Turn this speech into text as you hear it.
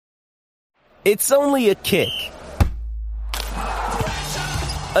It's only a kick,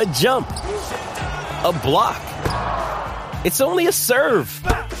 a jump, a block. It's only a serve.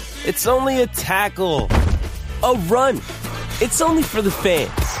 It's only a tackle, a run. It's only for the fans.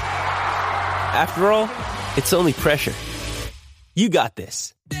 After all, it's only pressure. You got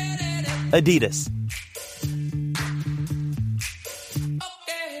this. Adidas.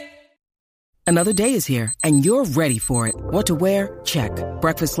 Another day is here, and you're ready for it. What to wear? Check.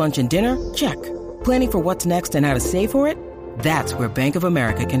 Breakfast, lunch, and dinner? Check. Planning for what's next and how to save for it? That's where Bank of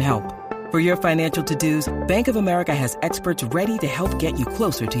America can help. For your financial to-dos, Bank of America has experts ready to help get you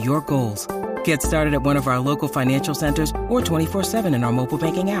closer to your goals. Get started at one of our local financial centers or 24/7 in our mobile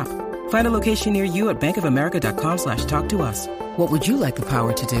banking app. Find a location near you at bankofamerica.com/talktous. What would you like the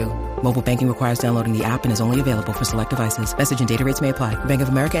power to do? Mobile banking requires downloading the app and is only available for select devices. Message and data rates may apply. Bank of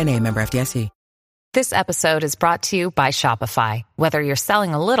America N.A., member FDIC. This episode is brought to you by Shopify. Whether you're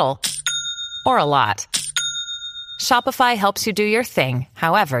selling a little or a lot, Shopify helps you do your thing,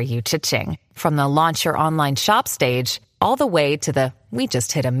 however you cha-ching. From the launch your online shop stage, all the way to the we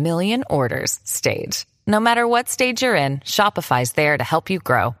just hit 1 million orders stage. No matter what stage you're in, Shopify's there to help you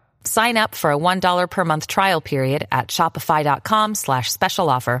grow. Sign up for a $1 per month trial period at shopify.com/special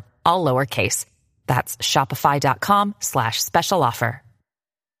offer, all lowercase. That's shopify.com/special offer.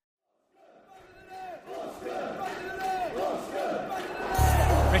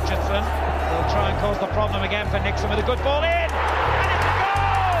 Richardson will try and cause the problem again for Nixon with a good ball in. And it's a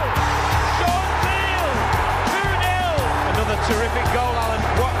goal! Sean Teal, 2-0. Another terrific goal, Alan.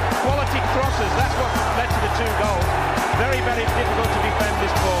 What quality crosses. That's what led to the 2 goals. Very, very difficult to defend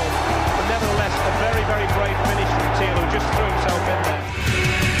this ball. But nevertheless, a very, very brave finish from Teal, who just threw himself in there.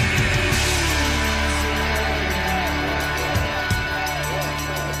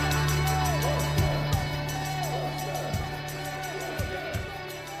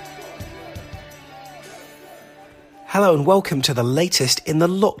 Hello and welcome to the latest in the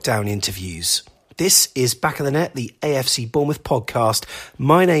lockdown interviews. This is Back of the Net, the AFC Bournemouth podcast.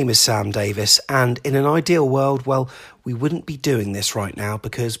 My name is Sam Davis, and in an ideal world, well, we wouldn't be doing this right now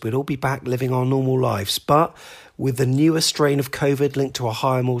because we'd all be back living our normal lives. But with the newer strain of COVID linked to a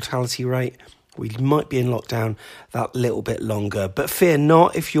higher mortality rate, we might be in lockdown that little bit longer. But fear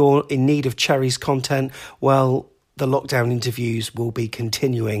not, if you're in need of Cherry's content, well, the lockdown interviews will be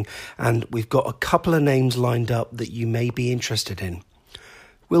continuing, and we've got a couple of names lined up that you may be interested in.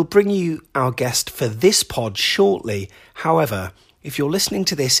 We'll bring you our guest for this pod shortly. However, if you're listening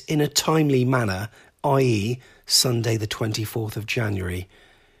to this in a timely manner, i.e. Sunday the 24th of January,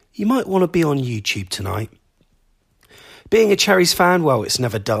 you might want to be on YouTube tonight. Being a Cherries fan, well, it's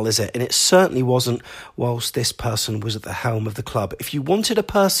never dull, is it? And it certainly wasn't whilst this person was at the helm of the club. If you wanted a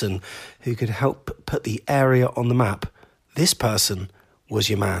person who could help put the area on the map, this person was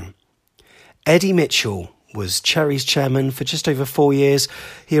your man. Eddie Mitchell was Cherries chairman for just over 4 years.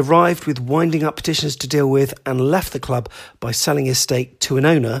 He arrived with winding up petitions to deal with and left the club by selling his stake to an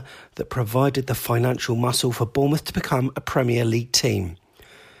owner that provided the financial muscle for Bournemouth to become a Premier League team.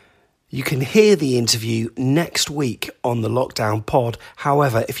 You can hear the interview next week on the Lockdown Pod.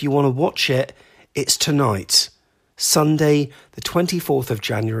 However, if you want to watch it, it's tonight, Sunday, the 24th of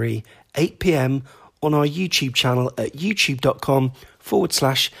January, 8 p.m. on our YouTube channel at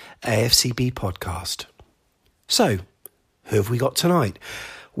youtube.com/AFCB podcast. So, who have we got tonight?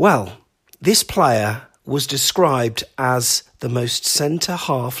 Well, this player was described as the most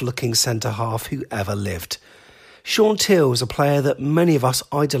centre-half looking centre-half who ever lived. Sean Teal was a player that many of us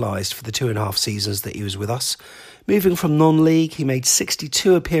idolised for the 2.5 seasons that he was with us. Moving from non-league, he made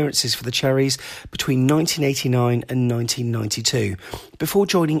 62 appearances for the Cherries between 1989 and 1992, before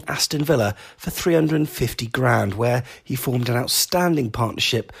joining Aston Villa for $350,000, where he formed an outstanding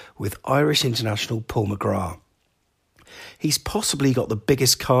partnership with Irish international Paul McGrath. He's possibly got the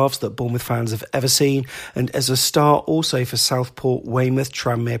biggest calves that Bournemouth fans have ever seen, and as a star also for Southport, Weymouth,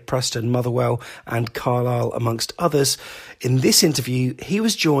 Tranmere, Preston, Motherwell and Carlisle, amongst others. In this interview, he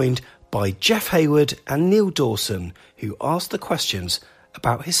was joined by Jeff Hayward and Neil Dawson, who asked the questions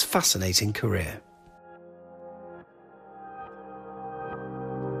about his fascinating career.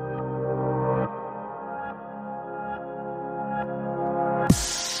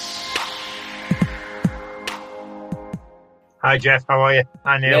 Hi, Jeff. How are you?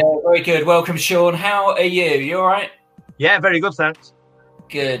 Hi, Neil. Yeah, very good. Welcome, Sean. How are you? You all right? Yeah, very good, thanks.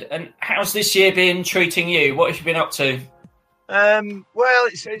 Good. And how's this year been treating you? What have you been up to? Well,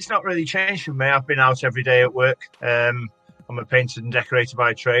 it's not really changed for me. I've been out every day at work. I'm a painter and decorator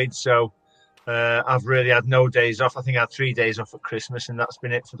by trade, so I've really had no days off. I think I had 3 days off at Christmas, and that's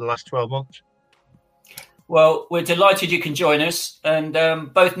been it for the last 12 months. Well, we're delighted you can join us. And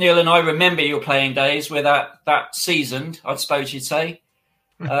both Neil and I remember your playing days where that seasoned, I suppose you'd say.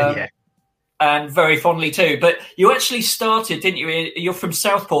 Yeah. And very fondly too. But you actually started, didn't you? You're from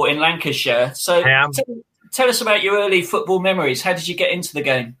Southport in Lancashire. So I am. Tell us about your early football memories. How did you get into the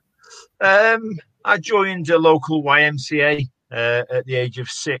game? I joined a local YMCA at the age of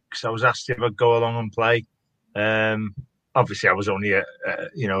 6. I was asked if I'd go along and play. Obviously, I was only a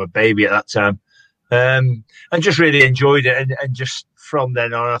baby at that time, and just really enjoyed it. And just from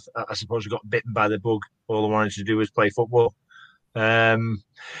then on, I suppose I got bitten by the bug. All I wanted to do was play football.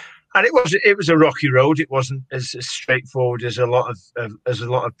 And it was a rocky road. It wasn't as straightforward as a lot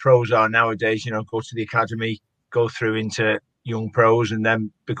of pros are nowadays. You know, go to the academy, go through into young pros, and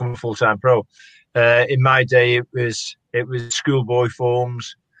then become a full-time pro. In my day, it was schoolboy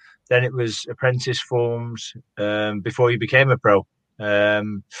forms, then it was apprentice forms before you became a pro.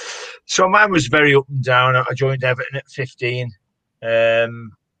 So mine was very up and down. I joined Everton at 15,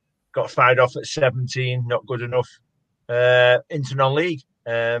 got fired off at 17, not good enough, into non-league.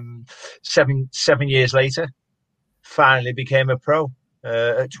 7 years later, finally became a pro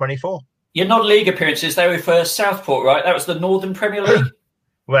at 24. Your non-league appearances, they were for Southport, right? That was the Northern Premier League?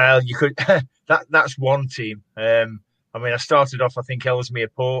 Well, you could. That's one team. I started off, I think, Ellesmere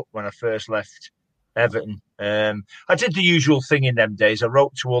Port when I first left Everton. I did the usual thing in them days. I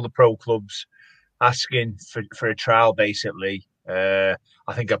wrote to all the pro clubs asking for a trial, basically. I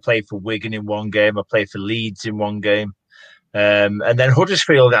think I played for Wigan in one game. I played for Leeds in one game. And then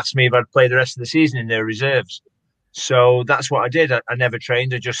Huddersfield asked me if I'd play the rest of the season in their reserves. So that's what I did. I never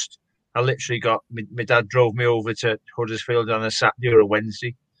trained. I literally my dad drove me over to Huddersfield on a Saturday or a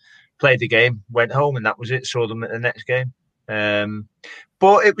Wednesday, played the game, went home, and that was it. Saw them at the next game.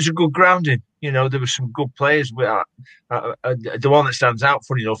 But it was a good grounding. You know, there were some good players. The one that stands out,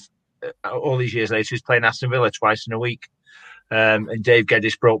 funny enough, all these years later, is playing Aston Villa twice in a week. And Dave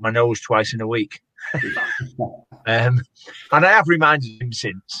Geddes broke my nose twice in a week. And I have reminded him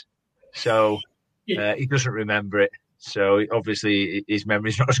since, so he doesn't remember it. So obviously his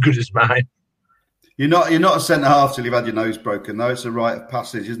memory's not as good as mine. You're not a centre half till you've had your nose broken, though. It's a rite of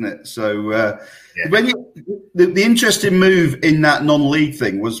passage, isn't it? So when the interesting move in that non-league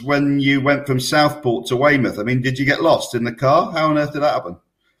thing was when you went from Southport to Weymouth. I mean, did you get lost in the car? How on earth did that happen?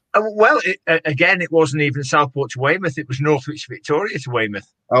 Well, it wasn't even Southport to Weymouth. It was Northwich Victoria to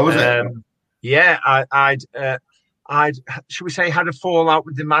Weymouth. Oh, was it? Yeah, I'd should we say had a fallout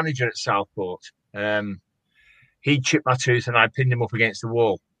with the manager at Southport. He chipped my tooth and I pinned him up against the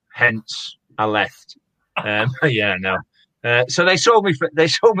wall. Hence, I left. Yeah, no. So they sold me for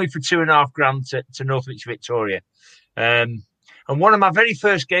 $2,500 to Northwich Victoria. And one of my very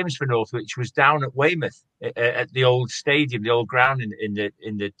first games for Northwich was down at Weymouth at the old stadium, the old ground in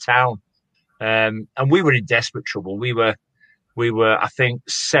the town. And we were in desperate trouble. We were, I think,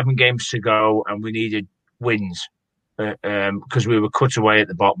 7 games to go, and we needed wins because we were cut away at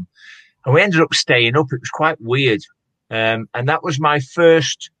the bottom. And we ended up staying up. It was quite weird. And that was my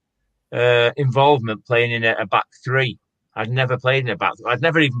first involvement playing in a back three. I'd never played in a back. I'd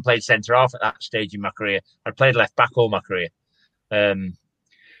never even played centre half at that stage in my career. I'd played left back all my career.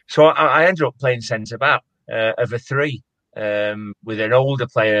 So I ended up playing centre back of a three with an older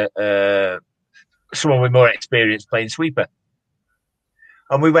player, someone with more experience playing sweeper.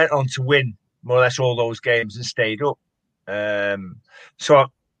 And we went on to win more or less all those games and stayed up. So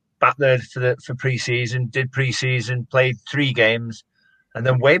back there for pre-season, did pre-season, played 3 games, and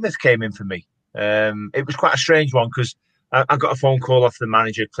then Weymouth came in for me. It was quite a strange one because I got a phone call off the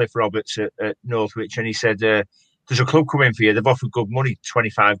manager, Cliff Roberts at Northwich, and he said, there's a club coming for you. They've offered good money,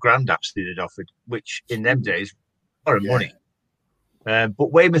 25 grand actually they'd offered, which in them days, a lot of money.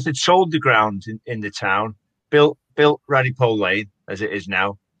 But Weymouth had sold the ground in the town, built Radipole Lane as it is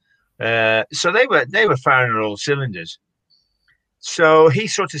now. So they were firing on all cylinders. So he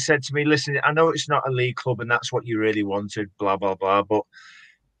sort of said to me, listen, I know it's not a league club and that's what you really wanted, blah, blah, blah, but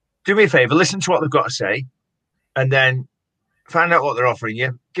do me a favour, listen to what they've got to say and then find out what they're offering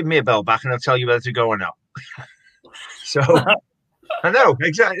you. Give me a bell back and I'll tell you whether to go or not. So I know,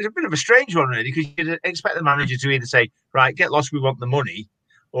 exactly. It's a bit of a strange one, really, because you'd expect the manager to either say, right, get lost, we want the money,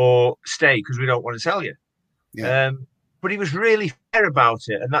 or stay because we don't want to sell you. Yeah. But he was really fair about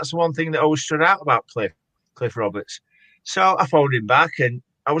it. And that's the one thing that always stood out about Cliff Roberts. So I phoned him back and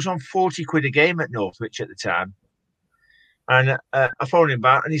I was on 40 quid a game at Northwich at the time. And I phoned him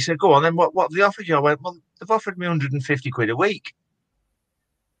back and he said, go on then, what have they offered you? I went, well, they've offered me 150 quid a week.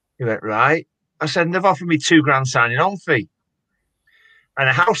 He went, right. I said, and they've offered me £2,000 signing on fee and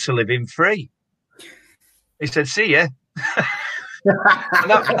a house to live in free. He said, see ya.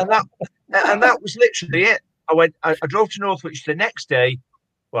 and And that was literally it. I drove to Northwich the next day.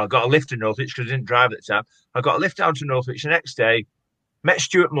 Well, I got a lift to Northwich because I didn't drive at the time. I got a lift down to Northwich the next day, met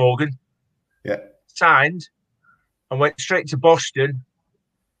Stuart Morgan, signed, and went straight to Boston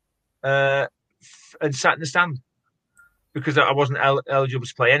and sat in the stand because I wasn't eligible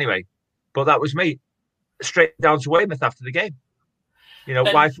to play anyway. But that was me, straight down to Weymouth after the game. You know,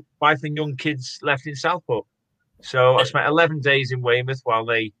 wife and young kids left in Southport. So I spent 11 days in Weymouth while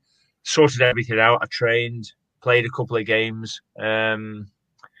they sorted everything out. I trained, played a couple of games.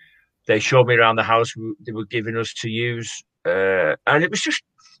 They showed me around the house they were giving us to use. And it was just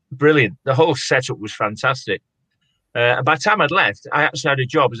brilliant. The whole setup was fantastic. And by the time I'd left, I actually had a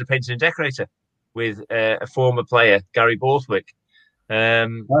job as a painter and decorator with a former player, Gary Borthwick.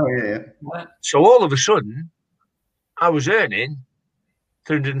 So all of a sudden, I was earning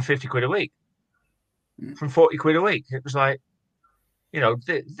 350 quid a week from 40 quid a week. It was like, you know,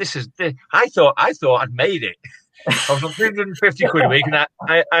 I thought I'd made it. I was on 350 quid a week, and I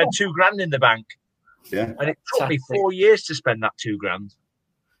had $2,000 in the bank. Yeah, and it took me 4 years to spend that $2,000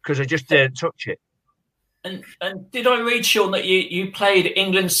 because I just didn't touch it. And did I read, Sean, that you played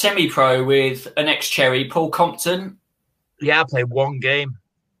England semi-pro with an ex-Cherry, Paul Compton? Yeah, I played one game.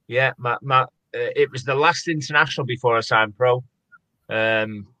 Yeah, it was the last international before I signed pro.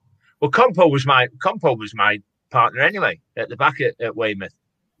 Well, Compo was my partner anyway at the back at Weymouth.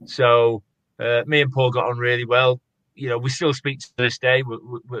 So me and Paul got on really well. You know, we still speak to this day.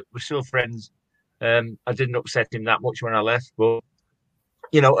 We're still friends. I didn't upset him that much when I left, but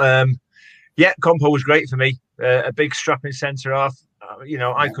you know, Compo was great for me. A big strapping centre half. You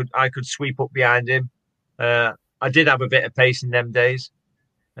know, I could sweep up behind him. I did have a bit of pace in them days,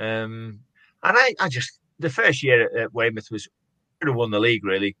 and I just the first year at Weymouth was. Could have won the league,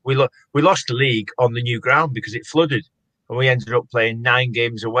 really. We lost the league on the new ground because it flooded, and we ended up playing 9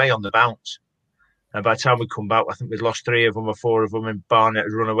 games away on the bounce. And by the time we come back, I think we'd lost 3 of them or 4 of them, and Barnet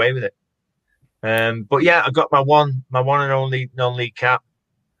had run away with it. But yeah, I got my one and only non-league cap,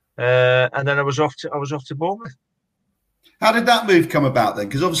 and then I was off to Bournemouth. How did that move come about then?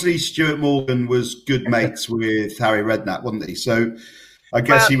 Because obviously Stuart Morgan was good mates with Harry Redknapp, wasn't he? So I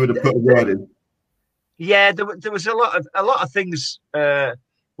guess he would have put a word in. Yeah, there was a lot of things were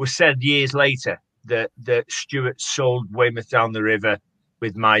said years later that Stuart sold Weymouth down the river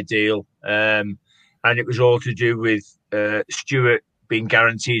with my deal, and it was all to do with Stuart being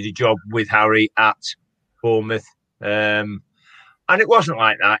guaranteed a job with Harry at Bournemouth, and it wasn't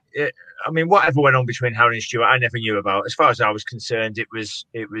like that. I mean, whatever went on between Harry and Stuart, I never knew about. As far as I was concerned, it was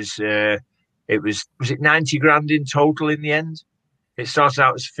it 90 grand in total in the end. It started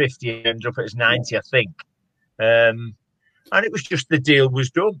out as 50 and ended up as 90, I think. And it was just the deal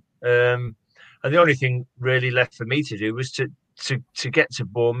was done. And the only thing really left for me to do was to get to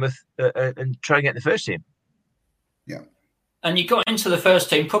Bournemouth and try and get the first team. Yeah. And you got into the first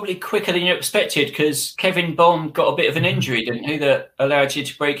team probably quicker than you expected because Kevin Bond got a bit of an injury, didn't he, that allowed you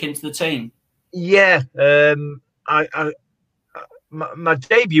to break into the team? Yeah. My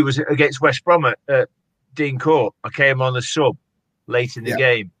debut was against West Brom at Dean Court. I came on the sub late in the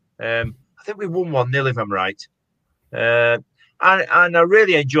game. I think we won 1-0 if I'm right. And I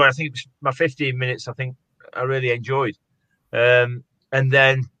really enjoyed. I think it was my 15 minutes. I think I really enjoyed. And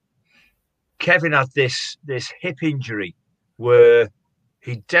then Kevin had this hip injury where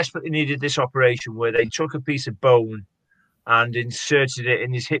he desperately needed this operation where they took a piece of bone and inserted it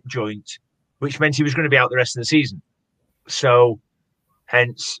in his hip joint, which meant he was going to be out the rest of the season. So,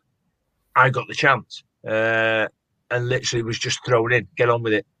 hence, I got the chance. And literally was just thrown in, get on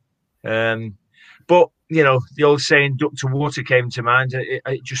with it. But, you know, the old saying, duck to water came to mind.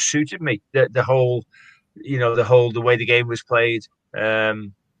 It just suited me. The whole, the way the game was played.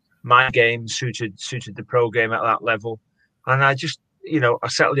 My game suited the pro game at that level. And I just, I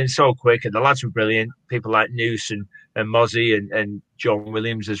settled in so quick and the lads were brilliant. People like Noose and Mozzie and John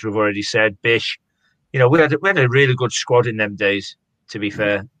Williams, as we've already said, Bish. We had a really good squad in them days, to be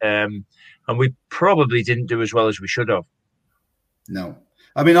fair. And we probably didn't do as well as we should have. No.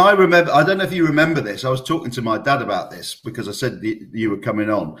 I mean, I remember, I don't know if you remember this. I was talking to my dad about this because I said you were coming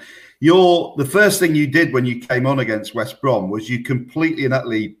on. The first thing you did when you came on against West Brom was you completely and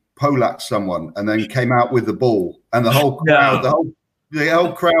utterly Polak someone and then came out with the ball. And the whole crowd, the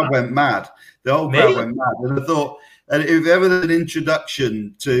whole crowd went mad. The whole crowd went mad. And I thought, and if ever there's an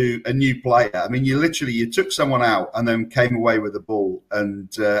introduction to a new player, I mean, you took someone out and then came away with the ball. And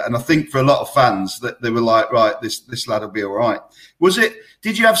I think for a lot of fans that they were like, right, this lad will be all right.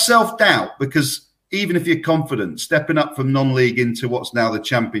 Did you have self-doubt? Because even if you're confident, stepping up from non-league into what's now the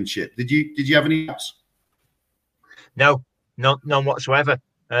Championship, did you have any doubts? No, none whatsoever.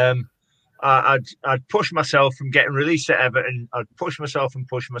 I'd push myself from getting released at Everton. I'd push myself and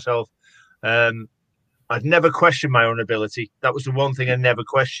push myself. I'd never questioned my own ability. That was the one thing I never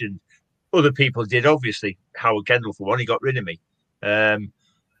questioned. Other people did, obviously. Howard Kendall, for one, he got rid of me. And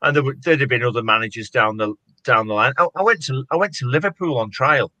there'd have been other managers down the line. I went to Liverpool on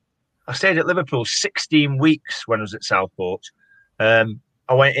trial. I stayed at Liverpool 16 weeks when I was at Southport. I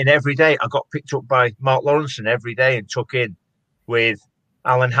went in every day. I got picked up by Mark Lawrenson every day and took in with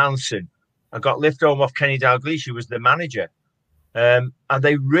Alan Hansen. I got lifted home off Kenny Dalglish, who was the manager. And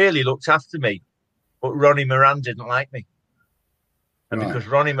they really looked after me. But Ronnie Moran didn't like me. And because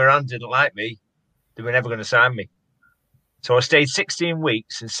Ronnie Moran didn't like me, they were never going to sign me. So I stayed 16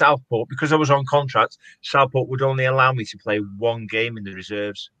 weeks in Southport. Because I was on contract, Southport would only allow me to play one game in the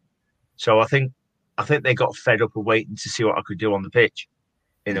reserves. So I think they got fed up of waiting to see what I could do on the pitch,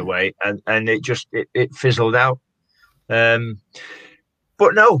 in a way. And it fizzled out.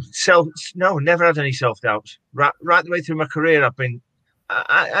 But no, never had any self-doubts. Right the way through my career,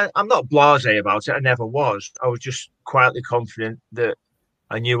 I'm not blasé about it. I never was. I was just quietly confident that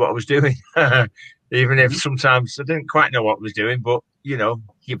I knew what I was doing, even if sometimes I didn't quite know what I was doing. But you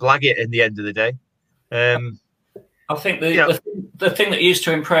blag it in the end of the day. I think the thing that used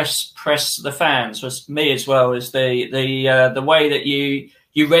to impress the fans was me as well. Is the way that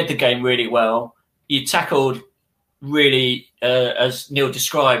you read the game really well. You tackled really, as Neil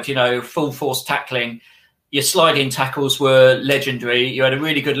described, full force tackling. Your sliding tackles were legendary. You had a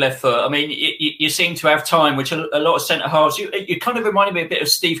really good left foot. I mean, you seem to have time, which a lot of centre halves. You kind of reminded me a bit of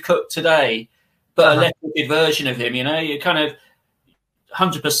Steve Cook today, but a left-footed version of him. You kind of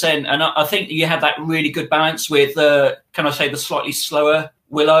 100%. And I think you had that really good balance with, can I say, the slightly slower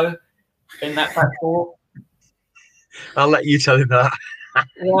Willow in that back four. I'll let you tell him that.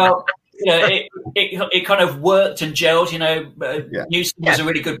 Well. It kind of worked and gelled. Newsom was a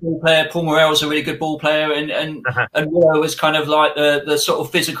really good ball player. Paul Morrell was a really good ball player, and Willow was kind of like the sort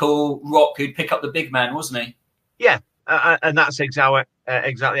of physical rock who'd pick up the big man, wasn't he? Yeah, and that's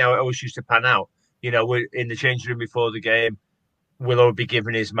exactly how it always used to pan out. We're in the changing room before the game. Willow would be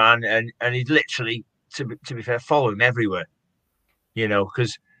given his man, and he'd literally, to be fair, follow him everywhere.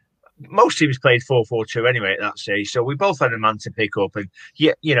 Because most teams played 4-4-2 anyway at that stage, so we both had a man to pick up, and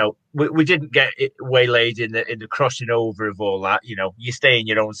we didn't get it waylaid in the crossing over of all that. You stay in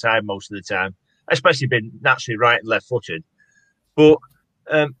your own side most of the time, especially being naturally right and left footed. But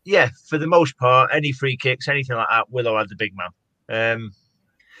for the most part, any free kicks, anything like that, Willow had the big man.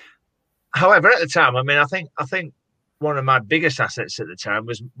 However, at the time, I think one of my biggest assets at the time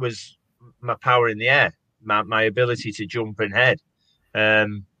was my power in the air, my ability to jump and head.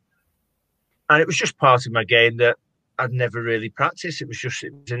 And it was just part of my game that I'd never really practiced. It was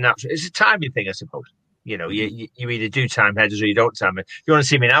a natural. It's a timing thing, I suppose. You either do time headers or you don't time it. You want to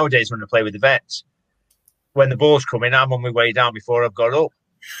see me nowadays when I play with the vets. When the ball's coming, I'm on my way down before I've got up.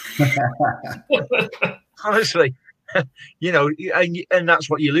 Honestly, and that's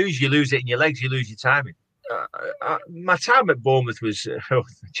what you lose. You lose it in your legs. You lose your timing. My time at Bournemouth was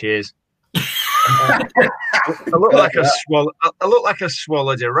cheers. I look like I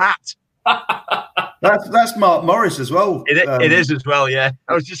swallowed a rat. That's Mark Morris as well. It is as well, yeah.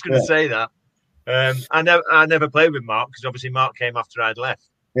 I was just going to say that. I never played with Mark because obviously Mark came after I'd left.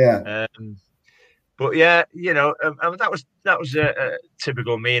 Yeah. But yeah, that was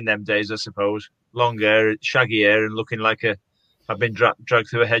typical me in them days, I suppose. Long hair, shaggy hair, and looking like I've been dragged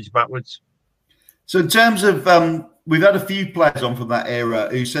through a hedge backwards. So in terms of, we've had a few players on from that era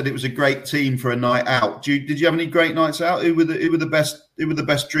who said it was a great team for a night out. Did you have any great nights out? Who were the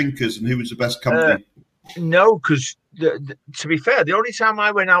best drinkers and who was the best company? No, because to be fair, the only time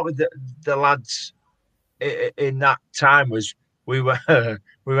I went out with the lads in that time was we went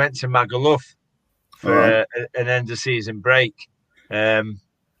to Magaluf for an end of season break.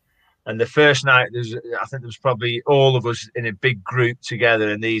 And the first night, I think there was probably all of us in a big group together,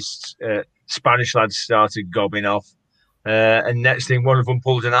 and these Spanish lads started gobbing off. And next thing, one of them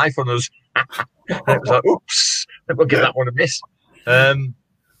pulled a knife on us. It was like, oops, we'll give that one a miss.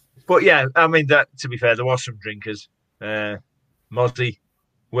 But yeah, that, to be fair, there was some drinkers. Mozzie,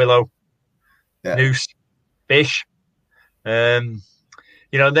 Willow, Noose, Bish. Then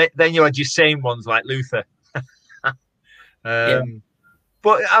you had your same ones like Luther.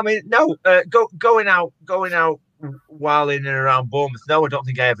 But no, going out while in and around Bournemouth. No, I don't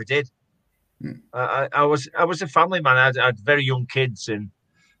think I ever did. I was a family man. I had very young kids, and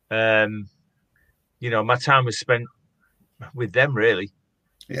my time was spent with them really.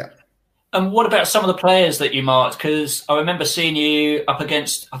 Yeah. And what about some of the players that you marked? Because I remember seeing you up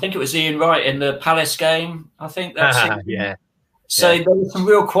against, I think it was Ian Wright in the Palace game. I think that's yeah. So there were some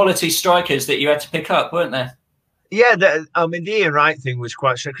real quality strikers that you had to pick up, weren't there? Yeah, the Ian Wright thing was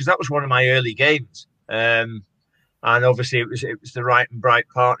quite strange because that was one of my early games. And obviously it was the Wright and Bright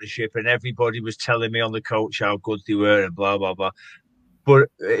partnership, and everybody was telling me on the coach how good they were and blah, blah, blah. But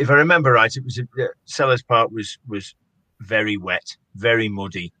if I remember right, it was Sellers Park was very wet, very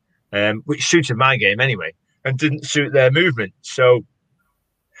muddy, which suited my game anyway, and didn't suit their movement. So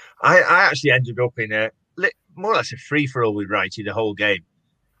I actually ended up in a more or less a free-for-all with Wrighty the whole game.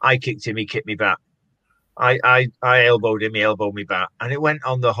 I kicked him, he kicked me back. I elbowed him, he elbowed me back, and it went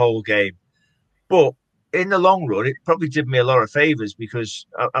on the whole game. But in the long run, it probably did me a lot of favours because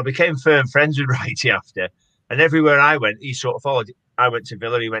I became firm friends with Wrighty after, and everywhere I went, he sort of followed. I went to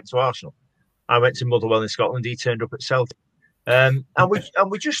Villa, he went to Arsenal. I went to Motherwell in Scotland, he turned up at Celtic. And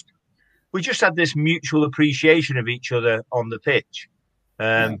we just had this mutual appreciation of each other on the pitch.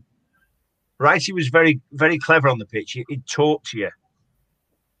 Wrighty was very, very clever on the pitch. He'd talk to you.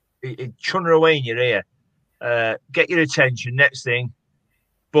 He'd chunner away in your ear, get your attention. Next thing,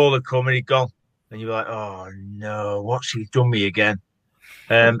 ball had come and he'd gone. And you're like, oh, no, what's he done me again?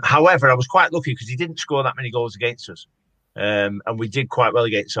 However, I was quite lucky because he didn't score that many goals against us. And we did quite well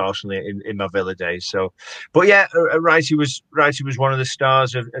against Arsenal in my Villa days. So, but yeah, Wrighty was one of the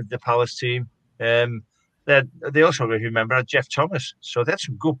stars of the Palace team. They also, if you remember, had Jeff Thomas. So they had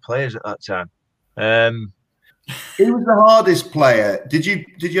some good players at that time. Who was the hardest player? Did you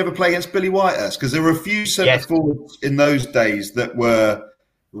ever play against Billy Whitehurst? Because there were a few centre forwards in those days that were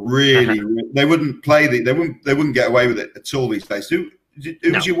really they wouldn't play they wouldn't get away with it at all these days. Who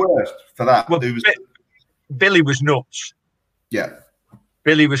was your worst for that? Well, Billy was nuts. Yeah,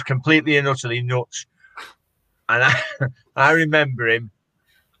 Billy was completely and utterly nuts, and I remember him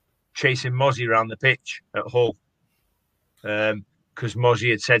chasing Mozzie around the pitch at Hull because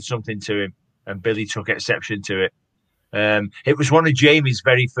Mozzie had said something to him, and Billy took exception to it. It was one of Jamie's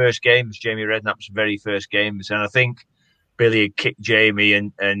very first games, Jamie Redknapp's very first games, and I think Billy had kicked Jamie,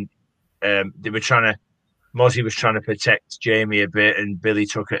 and Mozzie was trying to protect Jamie a bit, and Billy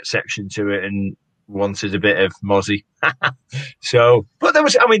took exception to it and wanted a bit of Mozzie. So, but there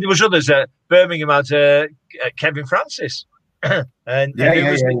was others. Birmingham had Kevin Francis, and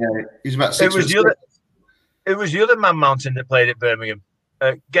he's about 6 foot. It was the other Man Mountain that played at Birmingham,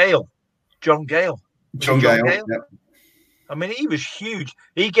 John Gale. John Gale. Yeah. I mean, he was huge.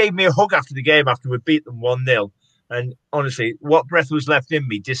 He gave me a hug after the game after we beat them 1-0. And honestly, what breath was left in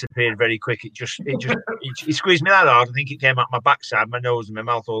me disappeared very quick. He squeezed me that hard. I think it came out my backside, my nose, and my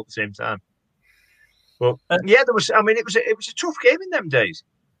mouth all at the same time. But yeah, there was. I mean, it was a tough game in them days.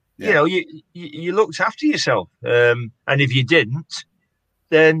 Yeah. You know, you looked after yourself, and if you didn't,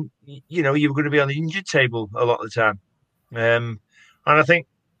 then you know you were going to be on the injured table a lot of the time. And I think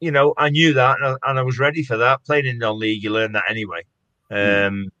I knew that, and I was ready for that. Playing in non-league, you learn that anyway.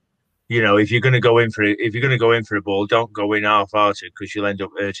 If you're going to go in for a ball, don't go in half-hearted because you'll end up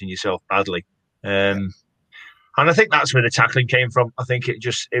hurting yourself badly. And I think that's where the tackling came from. I think it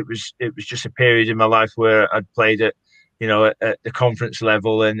was just a period in my life where I'd played at the conference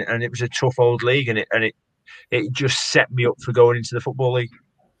level, and it was a tough old league, and it just set me up for going into the Football League.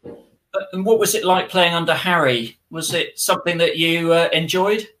 And what was it like playing under Harry? Was it something that you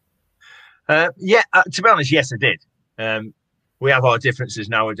enjoyed? To be honest, yes, I did. We have our differences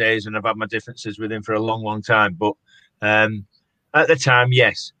nowadays, and I've had my differences with him for a long, long time. But at the time,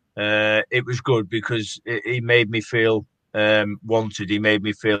 yes, it was good because he made me feel wanted. He made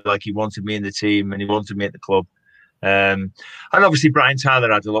me feel like he wanted me in the team and he wanted me at the club. And obviously, Brian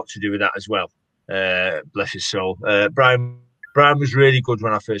Tyler had a lot to do with that as well. Bless his soul. Brian was really good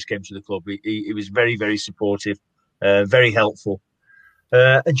when I first came to the club. He was very, very supportive, very helpful.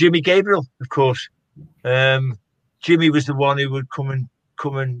 And Jimmy Gabriel, of course. Jimmy was the one who would come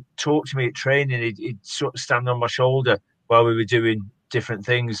and talk to me at training. He'd sort of stand on my shoulder while we were doing different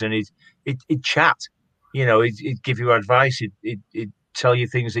things, and he'd chat. He'd give you advice. He'd tell you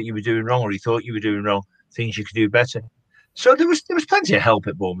things that you were doing wrong, or he thought you were doing wrong, things you could do better. So there was plenty of help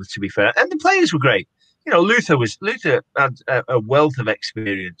at Bournemouth, to be fair, and the players were great. Luther had a wealth of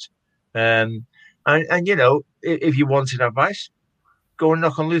experience, and if you wanted advice, go and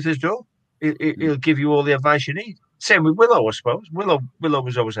knock on Luther's door. He'll give you all the advice you need. Same with Willow, I suppose. Willow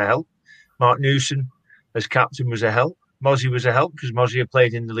was always a help. Mark Newson as captain was a help. Mozzie was a help because Mozzie had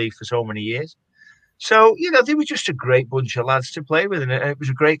played in the league for so many years. So, they were just a great bunch of lads to play with, and it was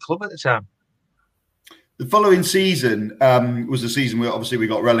a great club at the time. The following season was the season where obviously we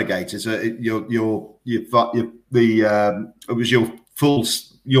got relegated. So it was your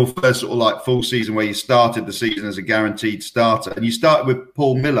first sort of full season where you started the season as a guaranteed starter, and you started with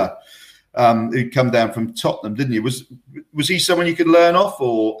Paul Miller. who'd come down from Tottenham, didn't you? Was he someone you could learn off,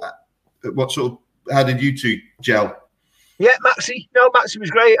 or how did you two gel? Yeah, Maxi was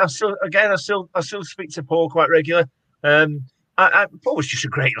great. I still speak to Paul quite regular. Paul was just a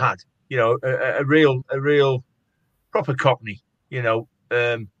great lad, a real proper Cockney,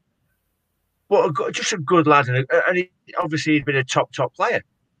 just a good lad, and obviously he'd been a top player.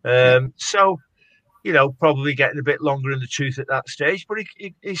 So, probably getting a bit longer in the tooth at that stage, but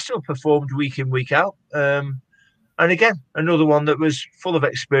he still performed week in, week out. And again, another one that was full of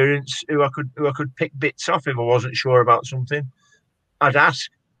experience, who I could pick bits off if I wasn't sure about something. I'd ask,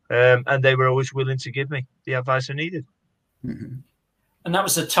 and they were always willing to give me the advice I needed. Mm-hmm. And that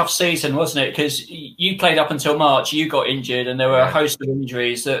was a tough season, wasn't it? Because you played up until March, you got injured, and there were a host of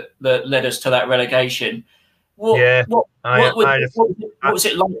injuries that led us to that relegation. What was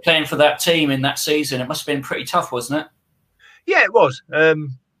it like playing for that team in that season? It must have been pretty tough, wasn't it? Yeah, it was.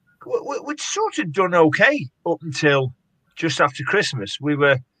 We'd sort of done okay up until just after Christmas. We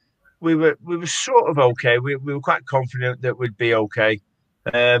were sort of okay. We were quite confident that we'd be okay.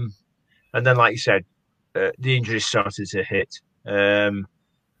 And then, like you said, the injuries started to hit. And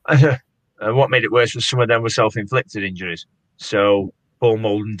what made it worse was some of them were self-inflicted injuries. So Paul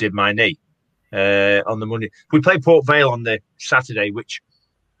Molden did my knee on the Monday. We played Port Vale on the Saturday, which,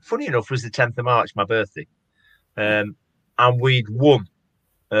 funny enough, was the 10th of March, my birthday. And we'd won.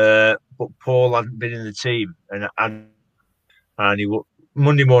 But Paul hadn't been in the team, and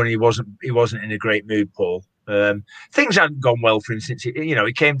Monday morning he wasn't in a great mood. Paul, things hadn't gone well for him since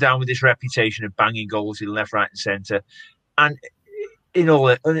he came down with this reputation of banging goals in left, right, and centre. And in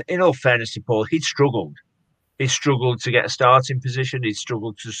all fairness to Paul, he'd struggled. He struggled to get a starting position. He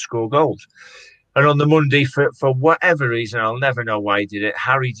struggled to score goals. And on the Monday, for whatever reason, I'll never know why he did it,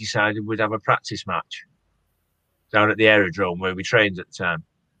 Harry decided we'd have a practice match down at the aerodrome where we trained at the time.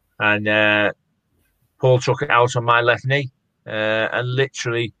 And Paul took it out on my left knee and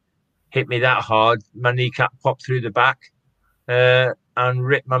literally hit me that hard. My kneecap popped through the back and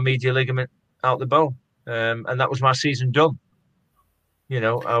ripped my medial ligament out the bone. And that was my season done.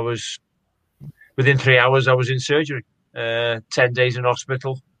 I was, within 3 hours, I was in surgery, 10 days in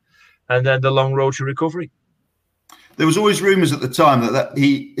hospital, and then the long road to recovery. There was always rumours at the time that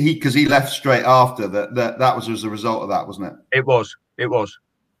he because he left straight after that was as a result of that, wasn't it? It was.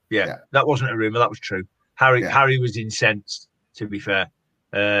 Yeah. That wasn't a rumour. That was true. Harry was incensed, to be fair,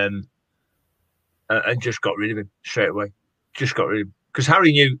 and just got rid of him straight away. Just got rid of him because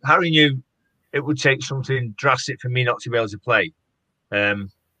Harry knew it would take something drastic for me not to be able to play.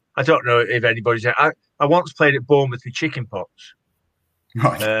 I don't know if anybody's. I once played at Bournemouth with chicken pox.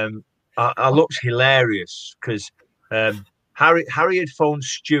 Right. I looked hilarious because Harry had phoned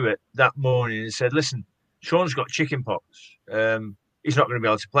Stuart that morning and said, "Listen, Sean's got chicken pox. He's not going to be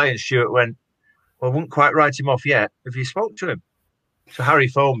able to play." And Stuart went, "Well, I wouldn't quite write him off yet. Have you spoke to him?" So Harry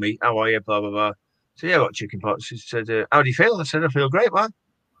phoned me. "How are you? Blah blah blah." So yeah, I got chicken pox. He said, "How do you feel?" I said, "I feel great, man."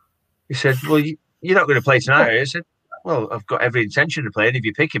 He said, "Well, you're not going to play tonight." I said, "Well, I've got every intention to play, and if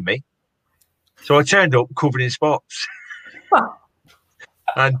you're picking me." So I turned up covered in spots.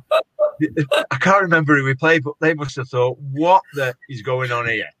 And I can't remember who we played, but they must have thought, what the is going on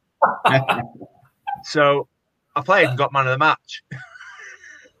here? So I played and got man of the match.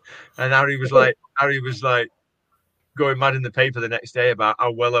 And Harry was like going mad in the paper the next day about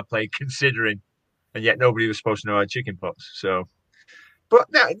how well I played, considering, and yet nobody was supposed to know I had chicken pox. So,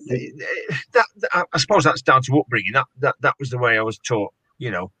 but that I suppose that's down to upbringing. That was the way I was taught.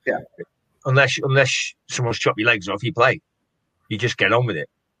 Yeah. Unless someone's chopped your legs off, you play. You just get on with it.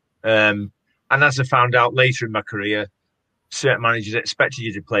 And as I found out later in my career, certain managers expected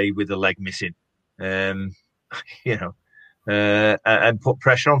you to play with the leg missing, and put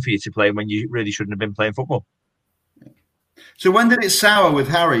pressure on for you to play when you really shouldn't have been playing football. So when did it sour with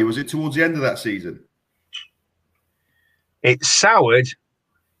Harry? Was it towards the end of that season? It soured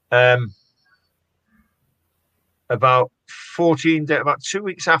about 14 days, about 2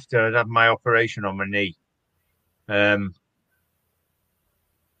 weeks after I'd had my operation on my knee.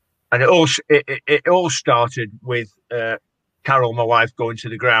 And it all started with Carol, my wife, going to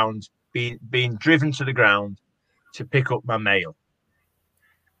the ground, being driven to the ground to pick up my mail.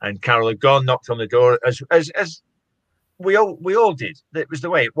 And Carol had gone, knocked on the door, as we all did. It was the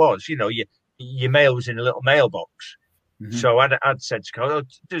way it was. Your mail was in a little mailbox. Mm-hmm. So I'd said to Carol,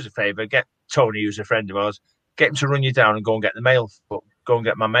 do us a favour, get Tony, who's a friend of ours, get him to run you down and go and get the mail. Go and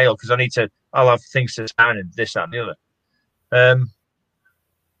get my mail because I'll have things to sign and this, that, and the other.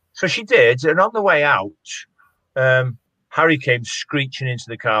 So she did, and on the way out, Harry came screeching into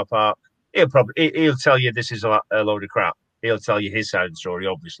the car park. He'll tell you this is a load of crap. He'll tell you his side of the story,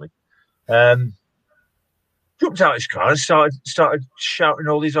 obviously. Jumped out of his car and started shouting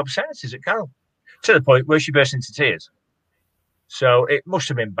all these obscenities at Carol, to the point where she burst into tears. So it must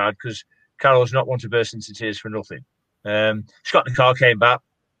have been bad, because Carol's not one to burst into tears for nothing. She got in the car, came back,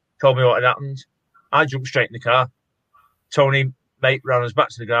 told me what had happened. I jumped straight in the car. Tony, mate, ran us back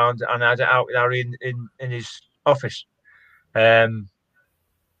to the ground, and I had it out with Harry in his office. And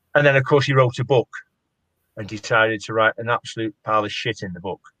then, of course, he wrote a book and decided to write an absolute pile of shit in the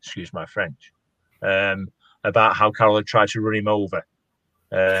book, excuse my French, about how Carol had tried to run him over,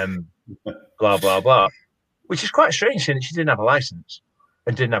 blah, blah, blah, which is quite strange, seeing that she didn't have a license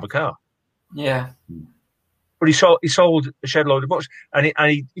and didn't have a car. Yeah. But he sold a shed load of books, and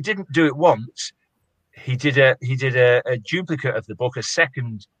he didn't do it once. He did a duplicate of the book, a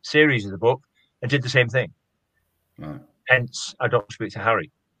second series of the book, and did the same thing. Right. Hence, I don't speak to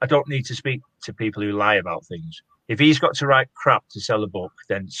Harry. I don't need to speak to people who lie about things. If he's got to write crap to sell a book,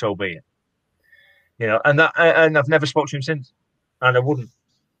 then so be it. You know, and I've never spoken to him since, and I wouldn't,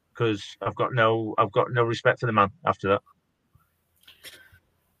 because I've got no respect for the man after that.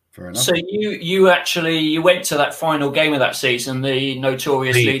 Fair enough. So you actually went to that final game of that season, the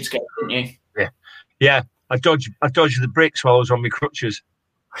notorious Leeds game, didn't you? Yeah. I dodged the bricks while I was on my crutches.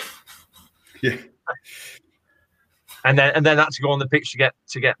 Yeah. And then I had to go on the pitch to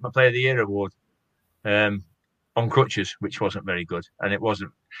get my Player of the Year award, on crutches, which wasn't very good. And it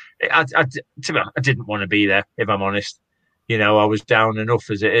wasn't. I didn't want to be there, if I'm honest. You know, I was down enough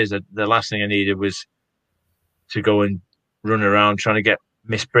as it is. The last thing I needed was to go and run around trying to get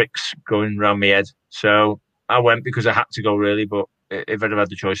Miss Bricks going around my head. So I went because I had to go, really. But if I'd have had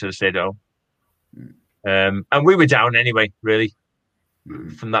the choice, I'd have stayed home. And we were down anyway, really.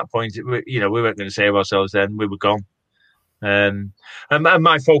 From that point, we weren't going to save ourselves then. We were gone. And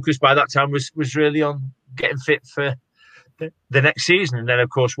my focus by that time was really on getting fit for the next season. And then, of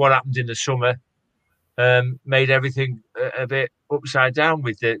course, what happened in the summer made everything a bit upside down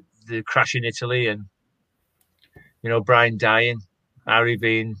with the crash in Italy and, you know, Brian dying, Harry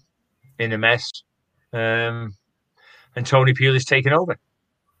being in a mess, and Tony Pulis taking over.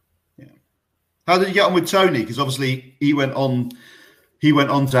 Yeah. How did you get on with Tony? Because obviously he went on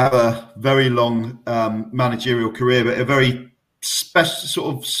to have a very long managerial career, but a very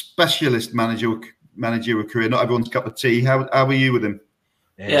specialist managerial career. Not everyone's cup of tea. How were you with him?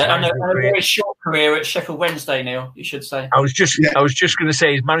 Yeah, and a very short career at Sheffield Wednesday, Neil, you should say. I was just going to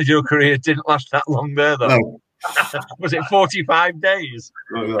say his managerial career didn't last that long there, though. No. Was it 45 days?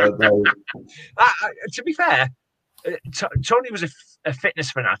 No. To be fair, Tony was a fitness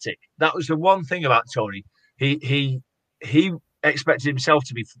fanatic. That was the one thing about Tony. He expected himself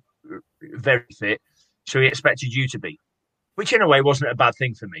to be very fit, so he expected you to be, which in a way wasn't a bad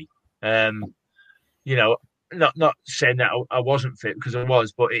thing for me. You know, not saying that I wasn't fit, because I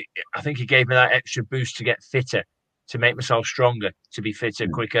was, but I think he gave me that extra boost to get fitter, to make myself stronger, to be fitter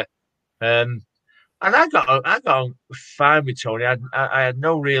quicker. And I got on fine with Tony. I had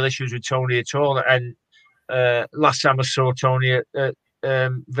no real issues with Tony at all. And last time I saw Tony at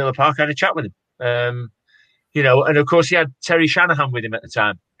Villa Park, I had a chat with him. You know, and of course he had Terry Shanahan with him at the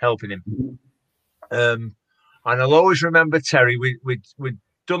time, helping him. And I'll always remember Terry. We'd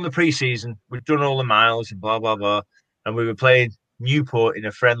done the pre-season, we'd done all the miles and blah blah blah, and we were playing Newport in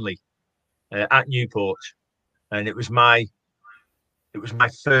a friendly at Newport, and it was my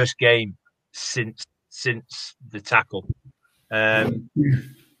first game since the tackle.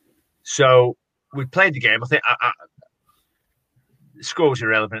 So we played the game. I think the score was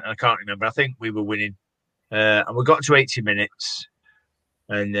irrelevant, and I can't remember. I think we were winning. And we got to 80 minutes,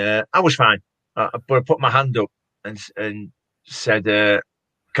 and I was fine. But I put my hand up and said,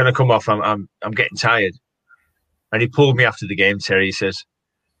 "Can I come off? I'm getting tired." And he pulled me after the game. Terry, he says,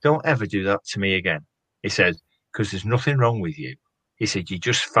 "Don't ever do that to me again." He said, "Because there's nothing wrong with you." He said, "You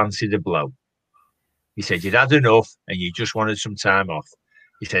just fancied a blow." He said, "You'd had enough and you just wanted some time off."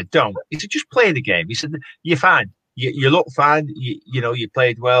 He said, "Don't." He said, "Just play the game." He said, "You're fine. You look fine. You know, you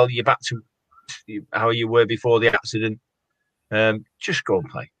played well. You're back to how you were before the accident. Just go and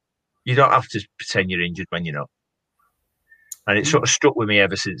play. You don't have to pretend you're injured when you're not." And it sort of stuck with me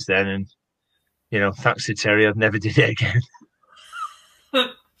ever since then. And, you know, thanks to Terry, I've never did it again.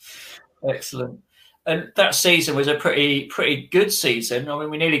 Excellent. And that season was a pretty good season. I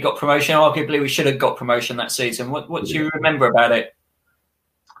mean, we nearly got promotion. Arguably, we should have got promotion that season. What do you remember about it?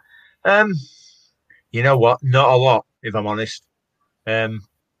 You know what? Not a lot, if I'm honest.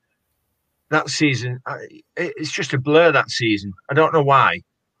 That season, it's just a blur, that season. I don't know why,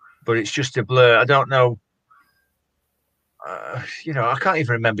 but it's just a blur. I don't know. I can't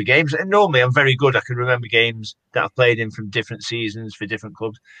even remember games. And normally I'm very good. I can remember games that I've played in from different seasons for different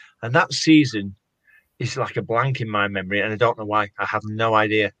clubs. And that season is like a blank in my memory. And I don't know why. I have no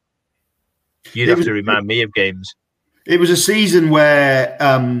idea. You'd have to remind me of games. It was a season where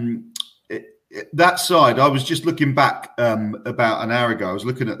that side, I was just looking back about an hour ago. I was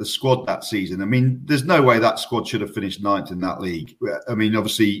looking at the squad that season. I mean, there's no way that squad should have finished ninth in that league. I mean,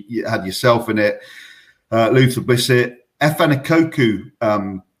 obviously, you had yourself in it, Luther Blissett, Efan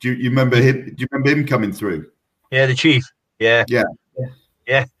Ekoku. Do you remember him? Do you remember him coming through? Yeah, the Chief. Yeah.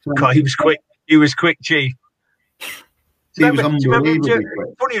 God, he was quick. He was quick, Chief. He was unbelievably quick.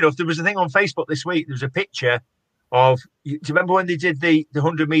 Funny enough, there was a thing on Facebook this week. There was a picture of. Do you remember when they did the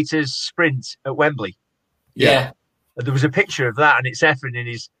 100 meters sprint at Wembley? Yeah. There was a picture of that, and it's Efren in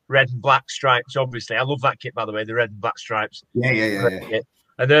his red and black stripes. Obviously, I love that kit, by the way, the red and black stripes. Yeah.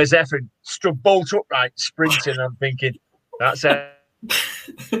 And there's Efren stood bolt upright, sprinting. I'm thinking, that's it.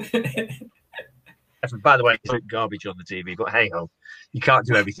 Efren, by the way, it's garbage on the TV, but hey ho, you can't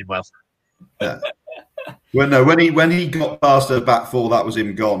do everything well. Yeah. Well, no, when he got past the back four, that was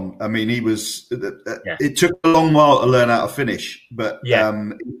him gone. I mean, he was. It took a long while to learn how to finish, but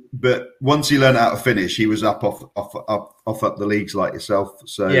once he learned how to finish, he was up the leagues like yourself.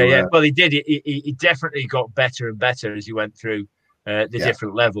 So Well, he did. He definitely got better and better as he went through the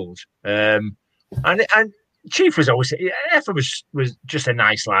different levels. And Chief was always. Efren was just a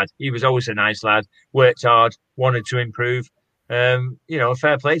nice lad. He was always a nice lad. Worked hard, wanted to improve.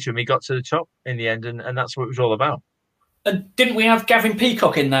 Fair play to him. He got to the top in the end, and that's what it was all about. And didn't we have Gavin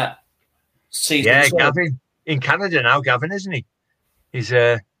Peacock in that season? Yeah, Gavin in Canada now. Gavin, isn't he? He's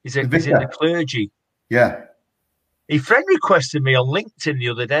in the clergy. Yeah. He friend requested me on LinkedIn the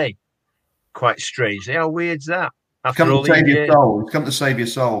other day. Quite strangely. How weird's that? After come to save your soul. He's come to save your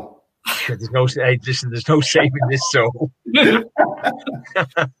soul. There's no saving this soul. No,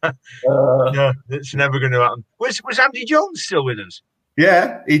 it's never going to happen. Was Andy Jones still with us?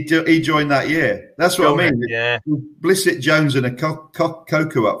 Yeah, he joined that year. That's what I mean. Yeah, Blissett, Jones, and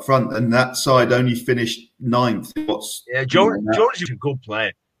Ekoku up front, and that side only finished ninth. Jones is a good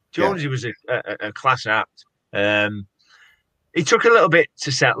player. Jones was a class act. He took a little bit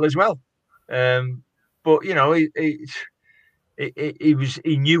to settle as well, but he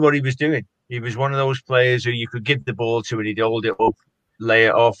knew what he was doing. He was one of those players who you could give the ball to and he'd hold it up, lay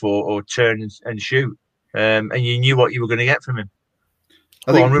it off, or turn and shoot. And you knew what you were going to get from him.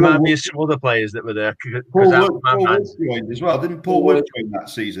 Remind me of some other players that were there. Paul Wood joined as well. Didn't Paul Wood join that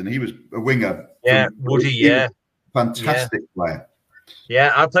season? He was a winger. Yeah, Woody, Fantastic player.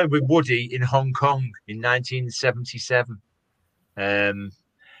 Yeah, I played with Woody in Hong Kong in 1977. That's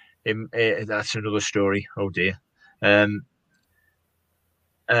another story. Oh dear. And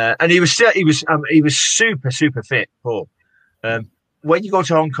he was super fit, Paul. When you go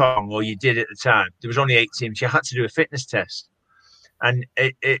to Hong Kong, or you did at the time, there was only 8 teams. You had to do a fitness test, and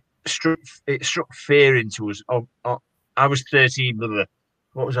it struck fear into us. I was 30.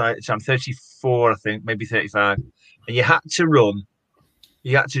 What was I? I'm 34, I think, maybe 35. And you had to run.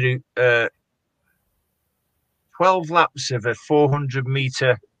 You had to do 12 laps of a 400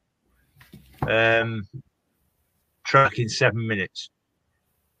 meter track in 7 minutes.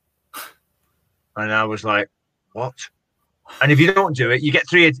 And I was like, what? And if you don't do it, you get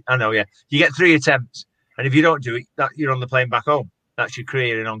 3. I know, yeah. You get 3 attempts. And if you don't do it, you're on the plane back home. That's your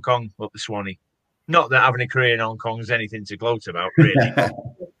career in Hong Kong, up the Swanee. Not that having a career in Hong Kong is anything to gloat about, really.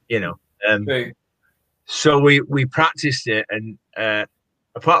 So we practiced it, and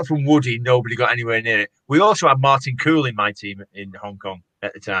apart from Woody, nobody got anywhere near it. We also had Martin Cooley in my team in Hong Kong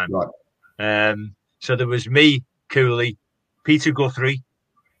at the time. Right. So there was me, Cooley, Peter Guthrie.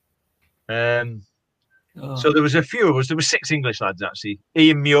 So there was a few of us. There were 6 English lads, actually.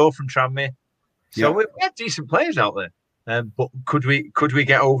 Ian Muir from Tranmere. So we had decent players out there. But could we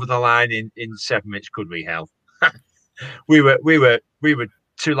get over the line in 7 minutes? Could we? Hell, we were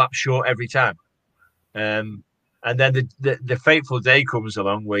 2 laps short every time. And then the fateful day comes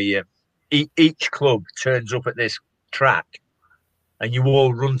along where each club turns up at this track, and you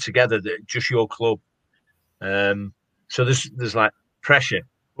all run together. Just your club. So there's like pressure,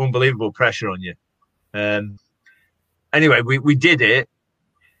 unbelievable pressure on you. Anyway, we did it,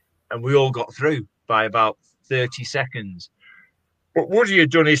 and we all got through by about 30 seconds. But Woody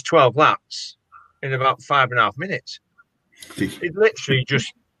had done his 12 laps in about 5.5 minutes. It literally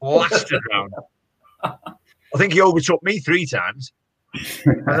just blasted around. I think he overtook me 3 times.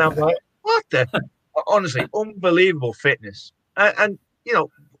 And I'm like, what the? Honestly, unbelievable fitness. And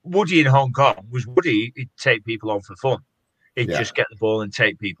Woody in Hong Kong was Woody. He'd take people on for fun. He'd just get the ball and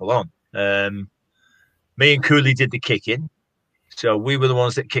take people on. Me and Cooley did the kicking. So we were the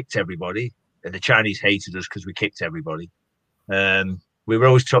ones that kicked everybody. And the Chinese hated us because we kicked everybody. We were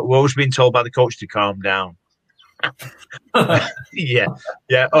always being told by the coach to calm down. Yeah.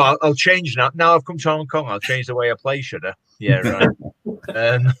 Oh, I'll change now. Now I've come to Hong Kong, I'll change the way I play, should I? Yeah, right.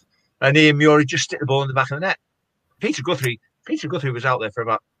 And Ian Muir just stick the ball in the back of the net. Peter Guthrie was out there for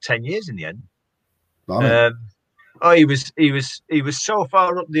about 10 years in the end. He was so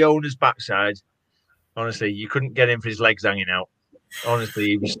far up the owner's backside. Honestly, you couldn't get him for his legs hanging out.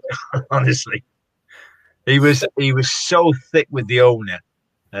 Honestly, he was so thick with the owner,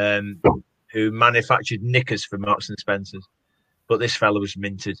 who manufactured knickers for Marks and Spencer's. But this fella was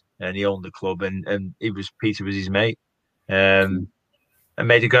minted, and he owned the club, and Peter was his mate, and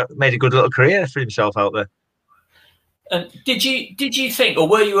made a good little career for himself out there. And did you think, or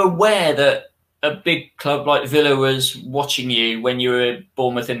were you aware that a big club like Villa was watching you when you were at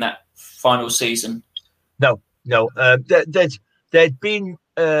Bournemouth in that final season? No. There'd been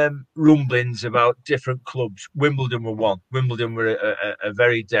rumblings about different clubs. Wimbledon were one. Wimbledon were a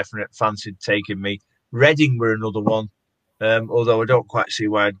very definite fancied taking me. Reading were another one. Although I don't quite see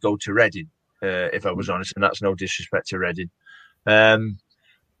why I'd go to Reading, if I was honest, and that's no disrespect to Reading. And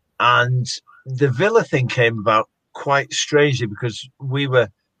the Villa thing came about quite strangely because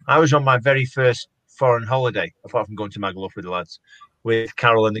I was on my very first foreign holiday, apart from going to Magaluf with the lads, with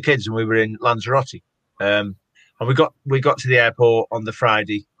Carol and the kids, and we were in Lanzarote. And we got to the airport on the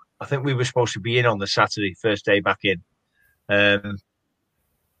Friday. I think we were supposed to be in on the Saturday, first day back in. And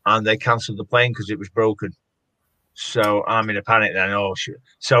they cancelled the plane because it was broken. So I'm in a panic then. Oh, shit.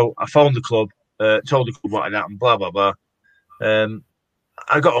 So I phoned the club, told the club what had happened, blah, blah, blah.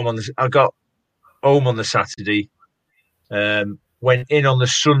 I got home on the Saturday, went in on the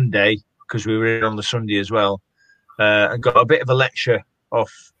Sunday, because we were in on the Sunday as well, and got a bit of a lecture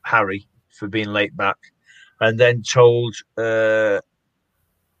off Harry for being late back, and then told I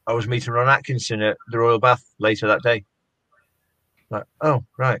was meeting Ron Atkinson at the Royal Bath later that day. Like, oh,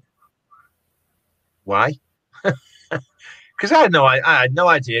 right. Why? Because I had no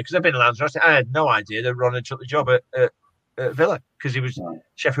idea, because I've been in Lanzarote, I had no idea that Ron had took the job at Villa, because he was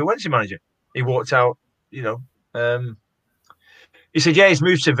Sheffield Wednesday manager. He walked out, he said, yeah, he's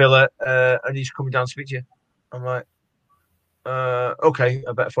moved to Villa and he's coming down to speak to you. I'm like, okay,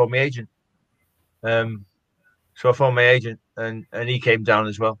 I better phone my agent. So I phoned my agent and he came down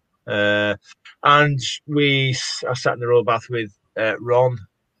as well. And I sat in the Royal Bath with Ron.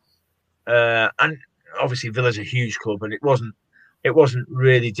 And obviously Villa's a huge club, and it wasn't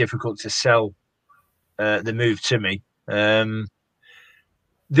really difficult to sell the move to me. The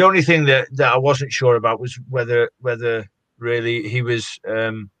only thing that I wasn't sure about was whether really he was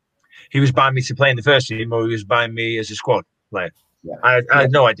buying me to play in the first team, or he was buying me as a squad player. Yeah. I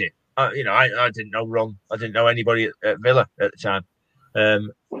had no idea. I didn't know Ron. I didn't know anybody at Villa at the time.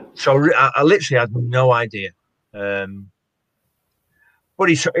 So I literally had no idea. But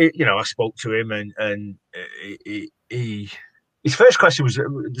I spoke to him, and his first question was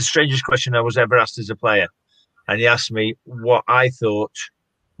the strangest question I was ever asked as a player. And he asked me what I thought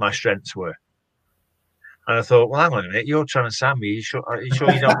my strengths were. And I thought, well, hang on a minute, you're trying to sign me. Are you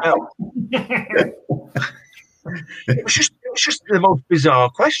sure you don't know? It was just the most bizarre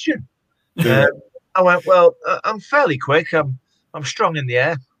question. I went, well, I'm fairly quick. I'm strong in the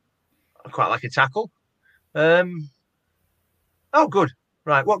air. I quite like a tackle. Oh, good.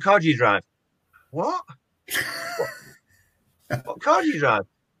 Right. What car do you drive? What car do you drive?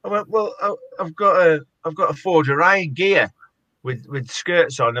 I went, well, I've got a Ford Orion Gear with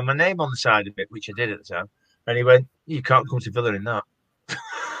skirts on and my name on the side of it, which I did at the time. And he went, you can't come to Villa in that.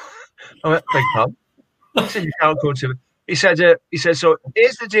 I went, big pal. He said, you can't come to. He said, so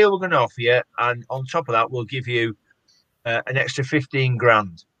here's the deal we're going to offer you, and on top of that, we'll give you an extra 15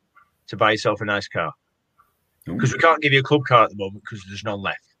 grand to buy yourself a nice car, because we can't give you a club car at the moment because there's none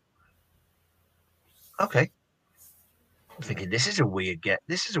left. Okay. I'm thinking, this is a weird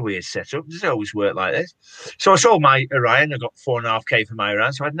setup. Does it always work like this? So I sold my Orion. I got 4.5K for my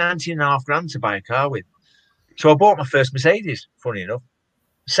Orion, so I had 19.5 grand to buy a car with. So I bought my first Mercedes, funny enough.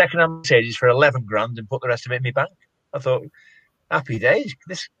 Second-hand Mercedes for 11 grand and put the rest of it in my bank. I thought, happy days.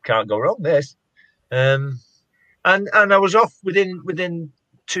 This can't go wrong, this. And I was off within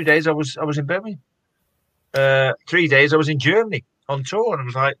 2 days. I was in Birmingham. 3 days I was in Germany on tour, and I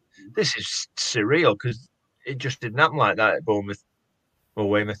was like, this is surreal, because it just didn't happen like that at Bournemouth or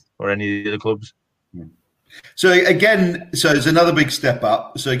Weymouth or any of the other clubs. So it's another big step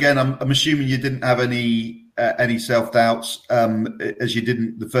up. So again, I'm assuming you didn't have any self-doubts as you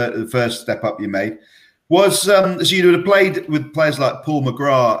didn't the first step up you made. So you would have played with players like Paul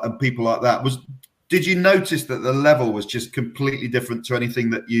McGrath and people like that. did you notice that the level was just completely different to anything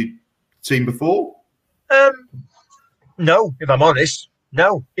that you'd seen before? No, if I'm honest,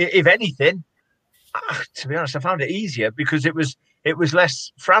 no. If anything, to be honest, I found it easier because it was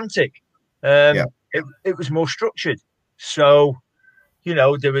less frantic. It was more structured. So,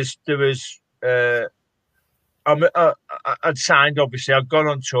 there was. I'd signed. Obviously, I'd gone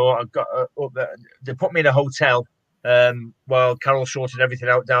on tour. I got up there. They put me in a hotel while Carol sorted everything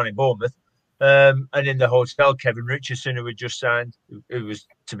out down in Bournemouth. And in the hotel, Kevin Richardson, who had just signed, who was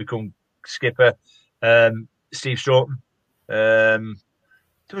to become skipper, Steve Staunton. There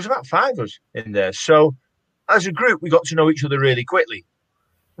was about 5 of us in there. So as a group, we got to know each other really quickly,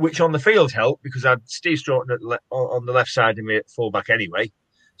 which on the field helped because I had Steve Staunton on the left side of me at fullback anyway.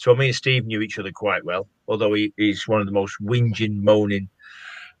 So me and Steve knew each other quite well, although he's one of the most whinging, moaning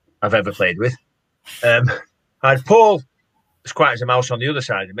I've ever played with. I had Paul as quiet as a mouse on the other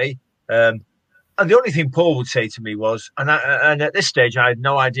side of me. And the only thing Paul would say to me was, and at this stage, I had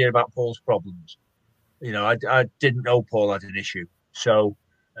no idea about Paul's problems. I didn't know Paul had an issue. So,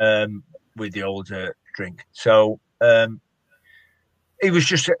 with the old drink. So, he was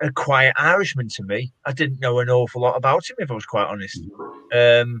just a quiet Irishman to me. I didn't know an awful lot about him, if I was quite honest.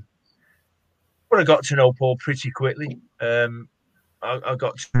 But I got to know Paul pretty quickly. I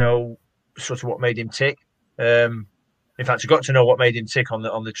got to know sort of what made him tick. In fact, I got to know what made him tick on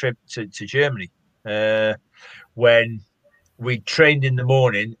the trip to Germany when we trained in the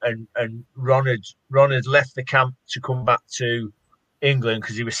morning, and Ron had left the camp to come back to England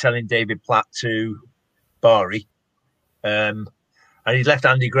because he was selling David Platt to Bari, and he'd left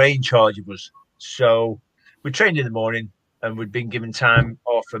Andy Gray in charge of us. So we trained in the morning, and we'd been given time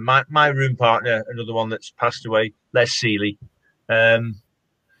off. And my room partner, another one that's passed away, Les Seeley,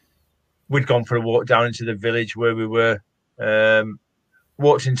 we'd gone for a walk down into the village where we were.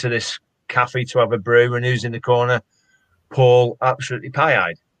 Walked into this cafe to have a brew, and who's in the corner? Paul, absolutely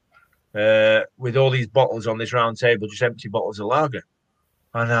pie-eyed, with all these bottles on this round table, just empty bottles of lager.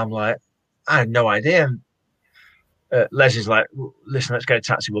 And I'm like, I had no idea. Les is like, listen, let's get a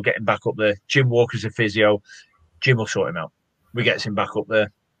taxi. We'll get him back up there. Jim Walker's a physio. Jim will sort him out. We get him back up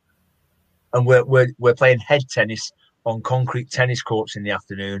there. And we're playing head tennis on concrete tennis courts in the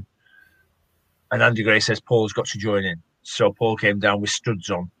afternoon. And Andy Gray says, Paul's got to join in. So Paul came down with studs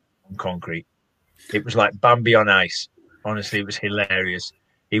on concrete. It was like Bambi on ice. Honestly, it was hilarious.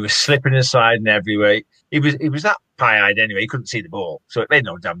 He was slipping and sliding everywhere. He was that pie-eyed anyway. He couldn't see the ball. So it made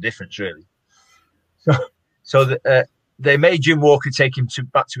no damn difference, really. So they made Jim Walker take him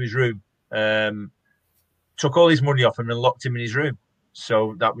back to his room. Took all his money off him and locked him in his room.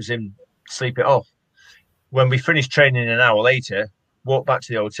 So that was him sleep it off. When we finished training an hour later, walked back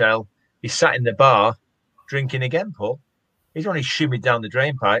to the hotel. He sat in the bar drinking again, Paul. He's only shimmied down the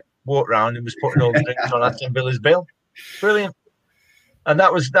drain pipe, walked round and was putting all the drinks on Aston Villa's bill. Brilliant. And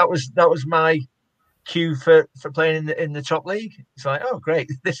that was my cue for playing in the top league. It's like, oh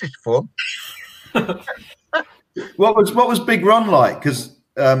great, this is fun. What was Big Ron like? Because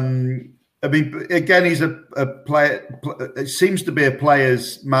I mean, again, he's a player. It seems to be a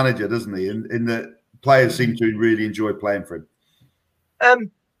player's manager, doesn't he? In that players seem to really enjoy playing for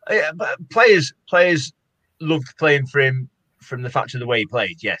him. Players loved playing for him from the fact of the way he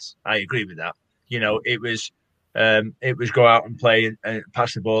played. Yes, I agree with that. It was go out and play and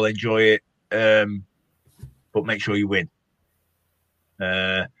pass the ball, enjoy it, but make sure you win.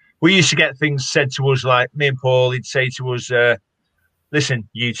 We used to get things said to us like, me and Paul, he'd say to us, listen,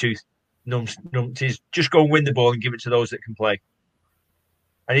 you two numpties, just go and win the ball and give it to those that can play.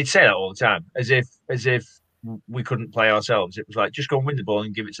 And he'd say that all the time, as if we couldn't play ourselves. It was like, just go and win the ball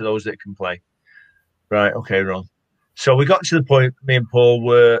and give it to those that can play. Right, okay, Ron. So we got to the point, me and Paul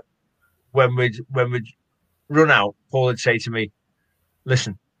were, when we'd run out, Paul would say to me,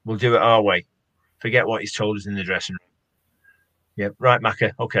 listen, we'll do it our way. Forget what he's told us in the dressing room. Yeah, right,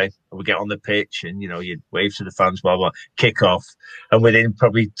 Macca. Okay. And we get on the pitch and, you'd wave to the fans, blah, blah, kick off. And within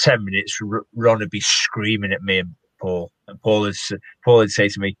probably 10 minutes, Ron would be screaming at me and Paul. And Paul would say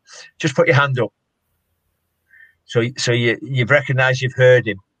to me, just put your hand up. So you've recognised you've heard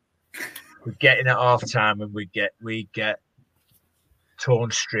him. We're getting at half time and we get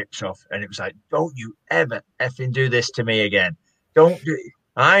torn strips off. And it was like, don't you ever effing do this to me again. Don't do it.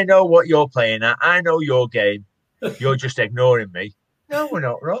 I know what you're playing at. I know your game. You're just ignoring me. No, we're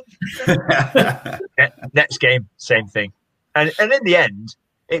not, Ron. Next game, same thing. And in the end,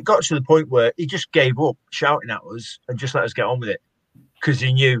 it got to the point where he just gave up shouting at us and just let us get on with it because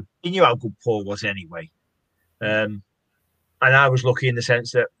he knew how good Paul was anyway. And I was lucky in the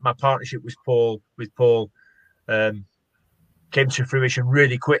sense that my partnership with Paul came to fruition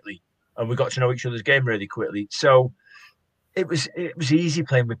really quickly and we got to know each other's game really quickly. So it was easy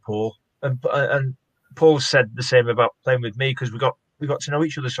playing with Paul, and Paul said the same about playing with me because we got to know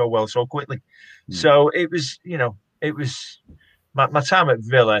each other so well so quickly. So it was my time at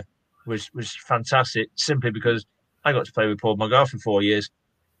Villa was fantastic simply because I got to play with Paul Maguire for 4 years,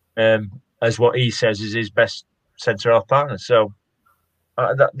 as what he says is his best centre-half partner. So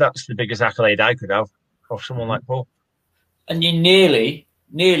that's the biggest accolade I could have of someone like Paul. And you nearly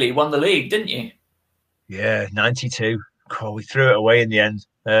won the league, didn't you? Yeah, 92. Oh, we threw it away in the end.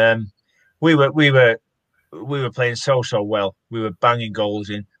 We were playing so well. We were banging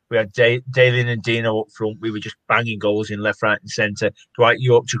goals in. We had Dalian and Dino up front. We were just banging goals in left, right, and centre. Dwight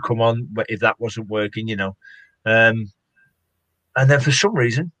York to come on, but if that wasn't working, And then for some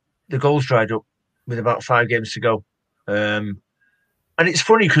reason, the goals dried up with about 5 games to go. And it's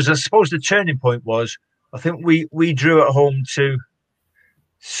funny because I suppose the turning point was, I think we drew at home to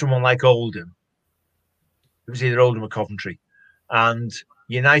someone like Oldham. It was either Oldham or Coventry. And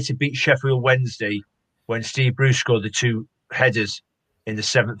United beat Sheffield Wednesday when Steve Bruce scored the 2 headers in the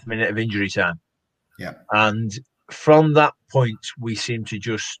 7th minute of injury time. Yeah. And from that point, we seemed to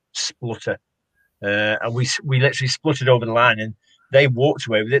just splutter. And we literally spluttered over the line, and they walked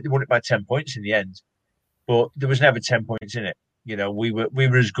away with it. They won it by 10 points in the end. But there was never 10 points in it. We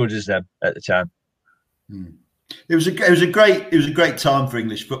were as good as them at the time. It was a great time for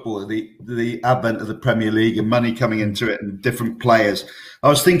English football, the advent of the Premier League and money coming into it and different players. I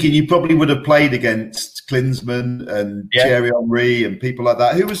was thinking you probably would have played against Klinsmann and Thierry Henry and people like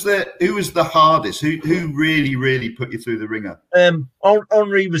that. Who was the hardest? Who really put you through the ringer?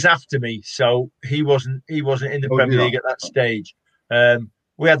 Henry was after me, so he wasn't in the Premier League at that stage.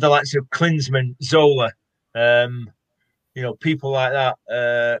 We had the likes of Klinsmann, Zola, people like that.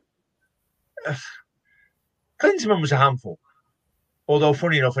 Klinsmann was a handful. Although,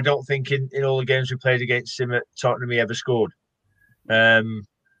 funny enough, I don't think in all the games we played against him at Tottenham he ever scored. But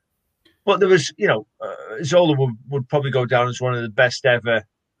there was, Zola would probably go down as one of the best ever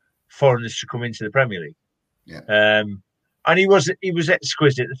foreigners to come into the Premier League. Yeah. And he was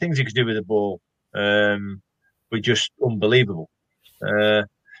exquisite. The things he could do with the ball were just unbelievable. And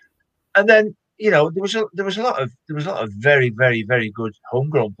then, there was a lot of very, very, very good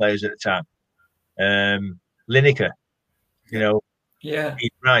homegrown players at the time. Lineker, Ian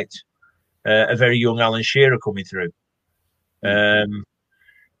Wright, a very young Alan Shearer coming through. There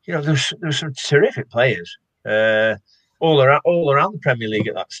were some terrific players all around the Premier League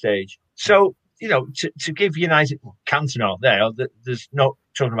at that stage. So, to give United Cantona there's not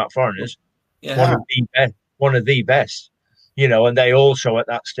talking about foreigners, one of the best, and they also at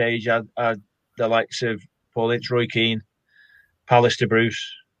that stage had the likes of Paul Ince, Roy Keane, Pallister Bruce,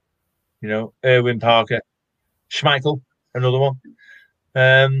 Erwin Parker, Schmeichel, another one.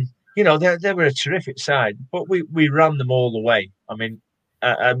 They were a terrific side, but we ran them all the way. I mean,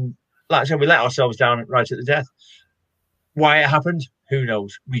 like I said, we let ourselves down right at the death. Why it happened, who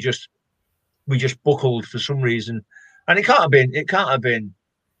knows? We just buckled for some reason, and it can't have been.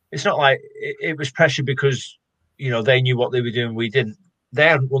 It's not like it was pressure because they knew what they were doing. We didn't. They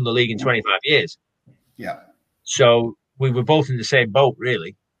hadn't won the league in 25 years. Yeah. So we were both in the same boat,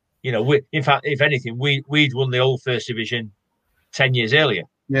 really. In fact, if anything, we'd won the old First Division 10 years earlier.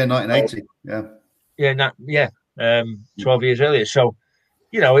 Yeah, 1980. Yeah. 12 years earlier. So,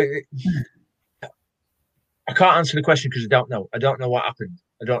 I can't answer the question because I don't know. I don't know what happened.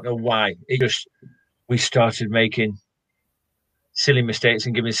 I don't know why. We started making silly mistakes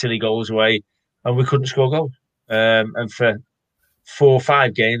and giving silly goals away, and we couldn't score goals. And for 4 or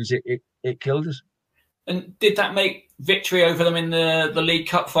 5 games, it killed us. And did that make victory over them in the League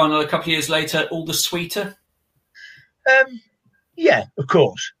Cup final a couple of years later all the sweeter? Yeah, of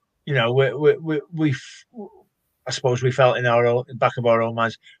course. I suppose we felt in the back of our own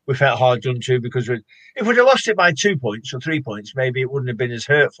minds, we felt hard done to because if we'd have lost it by 2 points or 3 points, maybe it wouldn't have been as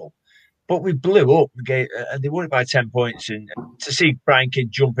hurtful. But we blew up and they won it by 10 points. And to see Brian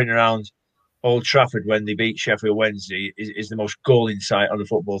Kidd jumping around Old Trafford when they beat Sheffield Wednesday is the most galling sight on a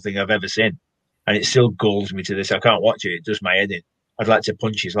football thing I've ever seen. And it still galls me to this. I can't watch it. It does my head in. I'd like to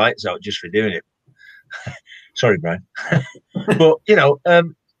punch his lights out just for doing it. Sorry, Brian. But,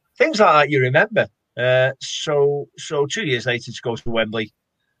 things like that you remember. So 2 years later to go to Wembley,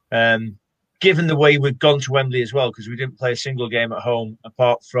 given the way we'd gone to Wembley as well, because we didn't play a single game at home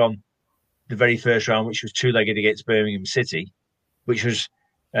apart from the very first round, which was 2-legged against Birmingham City, which was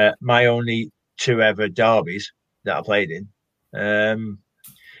my only 2 ever derbies that I played in.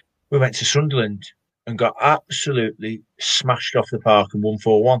 We went to Sunderland and got absolutely smashed off the park and won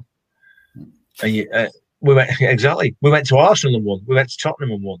 4-1. And we went to Arsenal and won. We went to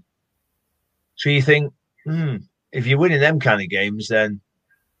Tottenham and won. So you think, if you're winning them kind of games, then,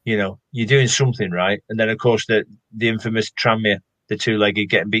 you're doing something right. And then, of course, the infamous Tranmere, the two-legged,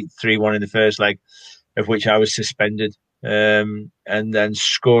 getting beat 3-1 in the first leg, of which I was suspended, and then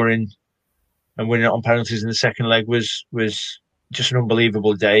scoring and winning it on penalties in the second leg was just an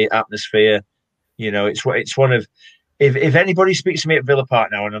unbelievable day, atmosphere. It's one of, if anybody speaks to me at Villa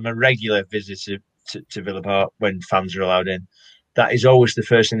Park now, and I'm a regular visitor to Villa Park when fans are allowed in, that is always the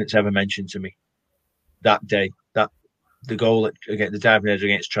first thing that's ever mentioned to me. That day, the goal against the diving header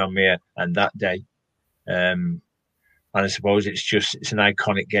against Tranmere, and that day, and I suppose it's an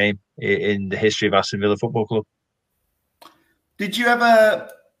iconic game in the history of Aston Villa Football Club. Did you ever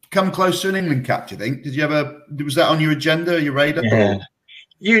come close to an England cap, do you think? Was that on your agenda, your radar? Yeah.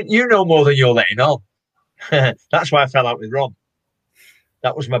 You know more than you're letting on. That's why I fell out with Ron.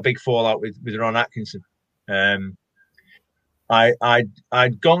 That was my big fallout with Ron Atkinson.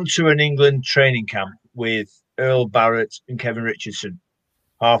 I'd gone to an England training camp with Earl Barrett and Kevin Richardson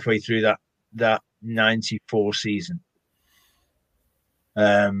halfway through that 94 season.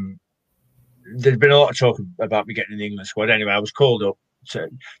 There'd been a lot of talk about me getting in the England squad. Anyway, I was called up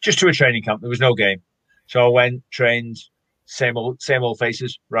just to a training camp. There was no game. So I went, trained, same old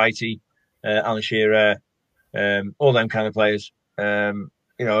faces, Wrighty, Alan Shearer, all them kind of players. A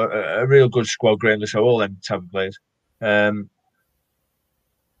real good squad, Graham, so all them type of players.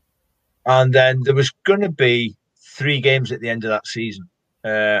 And then there was going to be 3 games at the end of that season.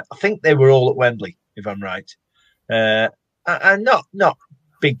 I think they were all at Wembley, if I'm right. And not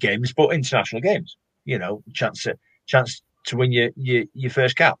big games, but international games. Chance to win your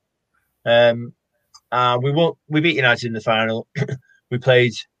first cap. We beat United in the final. We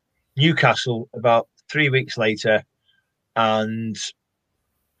played Newcastle about 3 weeks later, and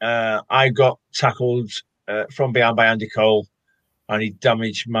I got tackled from behind by Andy Cole, and he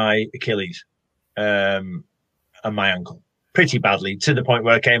damaged my Achilles and my ankle pretty badly, to the point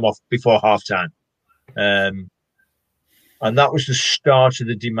where I came off before half-time. And that was the start of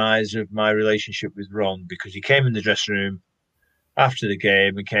the demise of my relationship with Ron, because he came in the dressing room after the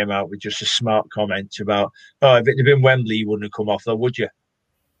game and came out with just a smart comment about, if it had been Wembley, you wouldn't have come off, though, would you?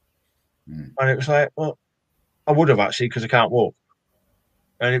 And it was like, well, I would have, actually, because I can't walk.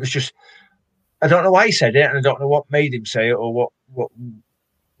 And it was just, I don't know why he said it, and I don't know what made him say it, or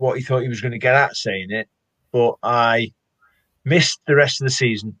what he thought he was going to get at saying it. But I missed the rest of the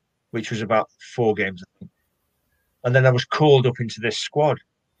season, which was about 4 games, I think. And then I was called up into this squad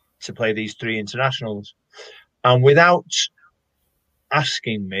to play these 3 internationals. And without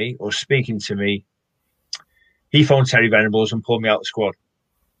asking me or speaking to me, he phoned Terry Venables and pulled me out of the squad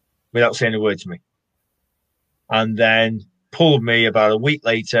without saying a word to me. And then pulled me about a week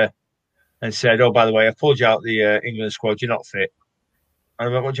later and said, "Oh, by the way, I've pulled you out of the England squad. You're not fit." And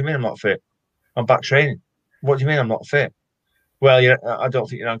I went, "What do you mean I'm not fit? I'm back training." "What do you mean I'm not fit?" "Well, I don't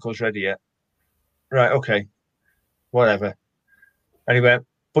think your ankle's ready yet." "Right, okay, whatever." And he went,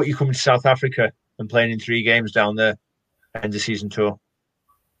 "But you're coming to South Africa and playing in 3 games down there, end of season tour."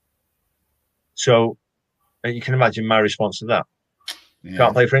 So you can imagine my response to that. Yeah.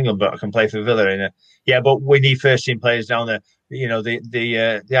 Can't play for England, but I can play for Villa. But we need first team players down there.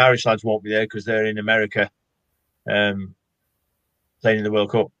 The Irish lads won't be there because they're in America, playing in the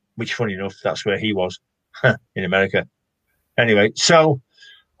World Cup. Which, funny enough, that's where he was in America. Anyway, so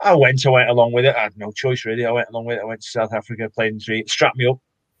I went along with it. I had no choice, really. I went along with it. I went to South Africa, played in 3. It strapped me up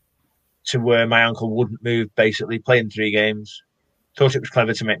to where my ankle wouldn't move, basically, playing 3 games. Thought it was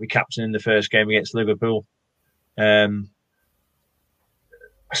clever to make me captain in the first game against Liverpool. I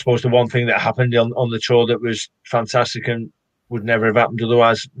suppose the one thing that happened on the tour that was fantastic and would never have happened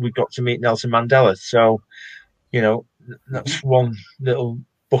otherwise, we got to meet Nelson Mandela. So, that's one little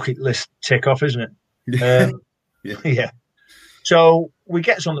bucket list tick off, isn't it? Yeah. So we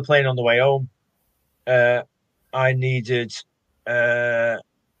get on the plane on the way home. I needed a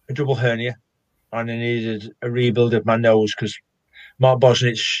double hernia, and I needed a rebuild of my nose because Mark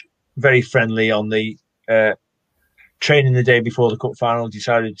Bosnich, very friendly on the training the day before the cup final,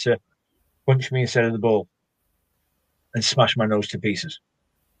 decided to punch me instead of the ball and smash my nose to pieces.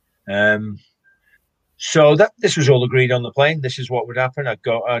 So this was all agreed on the plane. This is what would happen. I'd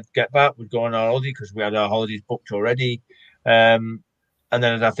get back, we'd go on our holiday because we had our holidays booked already. And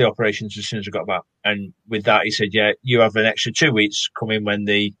then I'd have the operations as soon as I got back. And with that, he said, "Yeah, you have an extra 2 weeks coming when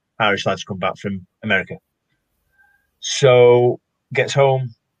the Irish lads come back from America." So gets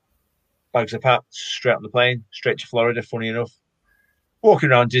home, bags are packed, straight on the plane, straight to Florida, funny enough.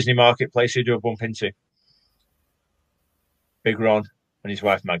 Walking around Disney Marketplace, who do I bump into? Big Ron and his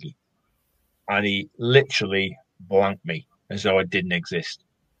wife Maggie. And he literally blanked me as though I didn't exist.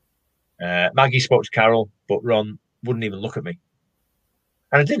 Maggie spoke to Carol, but Ron wouldn't even look at me.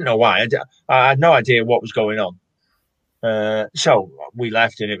 And I didn't know why. I had no idea what was going on. So we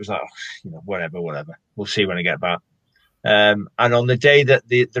left, and it was like, whatever. We'll see when I get back. And on the day that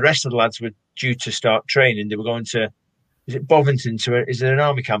the rest of the lads were due to start training, they were going to, is it Bovington? Is it an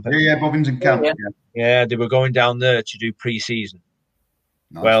army camp? Yeah, Bovington camp. Yeah, they were going down there to do pre-season.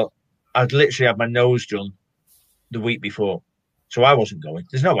 Nice. Well, I'd literally had my nose done the week before, so I wasn't going.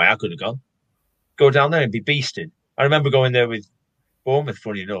 There's no way I could have gone. Go down there and be beasted. I remember going there with Bournemouth,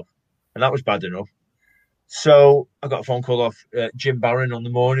 funny enough, and that was bad enough. So I got a phone call off Jim Barron on the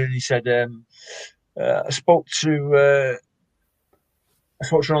morning. He said, I spoke to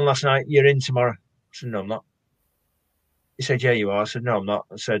Ron last night. You're in tomorrow. I said, no, I'm not. He said, yeah, you are. I said, no, I'm not.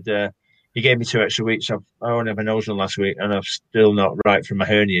 I said, he gave me 2 extra weeks. I only had my nose done last week, and I'm still not right from my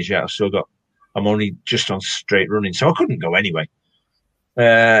hernias yet. I'm only just on straight running, so I couldn't go anyway.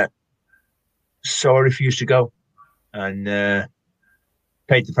 So I refused to go, and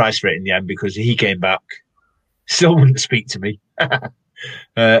paid the price for it in the end, because he came back, still wouldn't speak to me,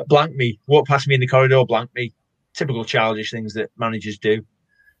 blanked me, walked past me in the corridor, blanked me, typical childish things that managers do,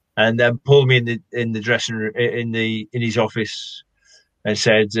 and then pulled me in the dressing room, in his office, and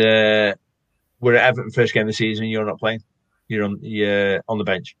said, "We're at Everton first game of the season. You're not playing. You're on the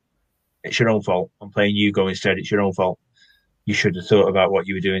bench. It's your own fault. I'm playing you. Go instead. It's your own fault. You should have thought about what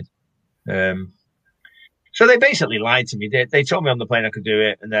you were doing." So they basically lied to me. They told me on the plane I could do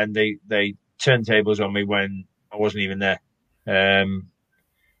it, and then they turned tables on me when I wasn't even there.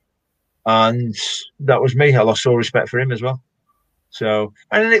 And that was me. I lost all respect for him as well. So,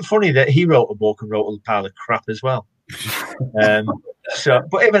 and isn't it funny that he wrote a book and wrote a pile of crap as well? But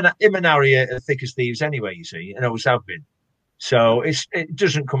him and Harry are thick as thieves anyway, you see, and always have been. So it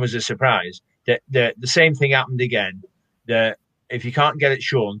doesn't come as a surprise that the same thing happened again. That if you can't get at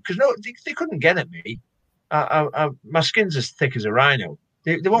Sean, because they couldn't get at me. My skin's as thick as a rhino.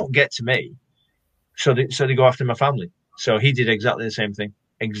 They won't get to me. So they go after my family. So he did exactly the same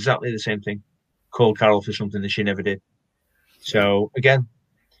thing. Called Carol for something that she never did. So again,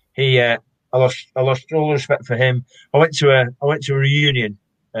 I lost all respect for him. I went to a reunion,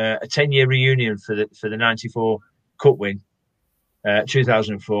 a 10-year reunion for the 94 Cup win,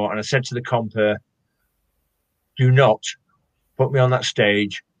 2004, and I said to the compere, "Do not put me on that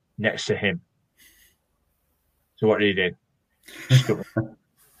stage next to him." So what did he do?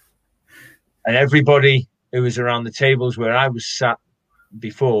 And everybody who was around the tables where I was sat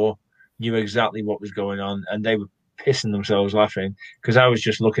before knew exactly what was going on, and they were pissing themselves laughing, because I was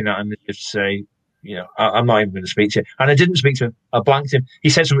just looking at him and just say, I'm not even going to speak to you. And I didn't speak to him. I blanked him. He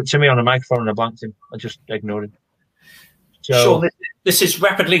said something to me on a microphone, and I blanked him. I just ignored him. So, sure, this is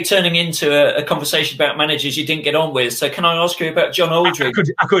rapidly turning into a conversation about managers you didn't get on with. So can I ask you about John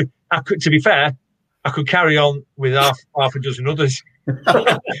Aldridge? I could. To be fair, I could carry on with half a dozen others.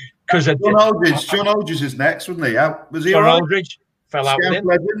 Because John Aldridge is next, wasn't he? Was he? John right? Aldridge fell out with him.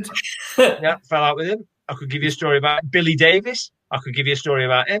 Legend. Yeah, fell out with him. I could give you a story about Billy Davis. I could give you a story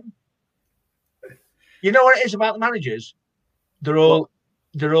about him. You know what it is about the managers? They've all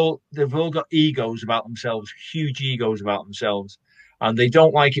got egos about themselves, huge egos about themselves, and they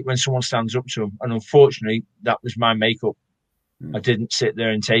don't like it when someone stands up to them. And unfortunately, that was my makeup. I didn't sit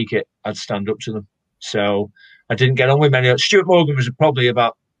there and take it. I'd stand up to them. So I didn't get on with many. Stuart Morgan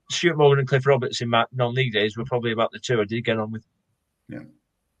and Cliff Roberts in my non-league days were probably about the two I did get on with. Yeah.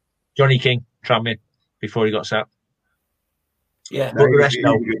 Johnny King, Tranmere, before he got sacked. Yeah. But the rest,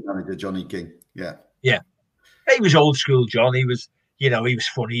 manager, Johnny King. Yeah. Yeah. He was old school, John. He was, he was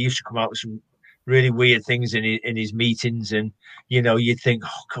funny. He used to come out with some really weird things in his meetings, and you'd think,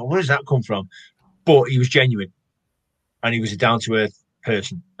 oh God, where does that come from? But he was genuine, and he was a down to earth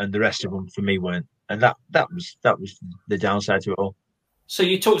person, and the rest of them for me weren't. And that was the downside to it all. So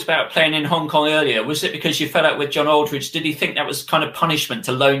you talked about playing in Hong Kong earlier. Was it because you fell out with John Aldridge? Did he think that was kind of punishment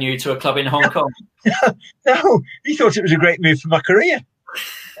to loan you to a club in Hong Kong? No, he thought it was a great move for my career.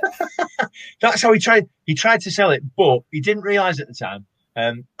 That's how he tried. He tried to sell it, but he didn't realise at the time.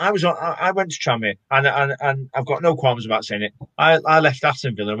 I went to Tranmere, and I've got no qualms about saying it. I left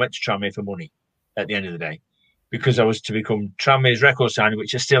Aston Villa and went to Tranmere for money at the end of the day, because I was to become Tranmere's record signing,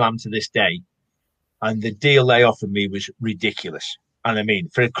 which I still am to this day. And the deal they offered me was ridiculous. And I mean,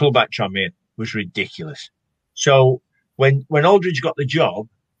 for a club at Tranmere, was ridiculous. So when Aldridge got the job,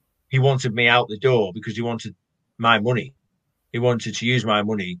 he wanted me out the door because he wanted my money. He wanted to use my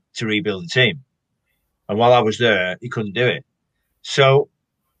money to rebuild the team. And while I was there, he couldn't do it. So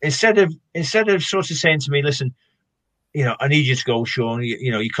instead of sort of saying to me, listen, I need you to go, Sean,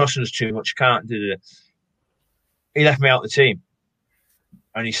 you're costing us too much, can't do that. He left me out the team.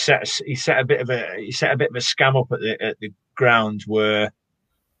 and he set a bit of a scam up at the ground where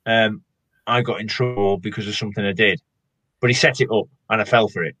I got in trouble because of something I did, but he set it up and I fell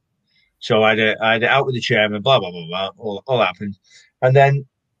for it. So I had it out with the chairman, blah blah blah blah, all happened, and then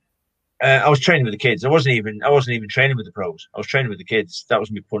I was training with the kids. I wasn't even training with the pros. I was training with the kids. That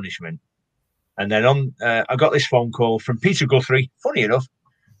was my punishment. And then I got this phone call from Peter Guthrie. Funny enough,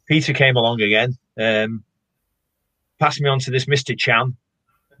 Peter came along again, passed me on to this Mr. Chan.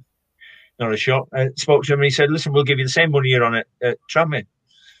 Not a shot. I spoke to him and he said, "Listen, we'll give you the same money you're on at Tranmere."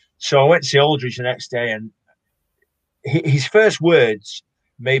 So I went to see Aldridge the next day, and his first words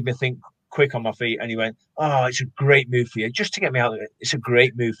made me think quick on my feet, and he went, "Oh, it's a great move for you, just to get me out of it. It's a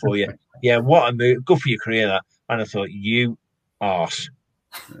great move for you. Yeah, what a move. Good for your career, that." And I thought, you arse.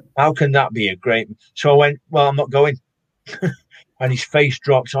 How can that be a great move? So I went, "Well, I'm not going." And his face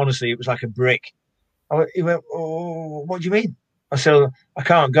dropped. Honestly, it was like a brick. He went, "Oh, what do you mean?" I said, "I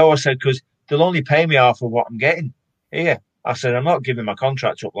can't go." I said, "Because they'll only pay me half of what I'm getting here." I said, "I'm not giving my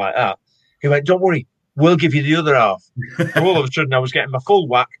contract up like that." He went, "Don't worry, we'll give you the other half." So all of a sudden, I was getting my full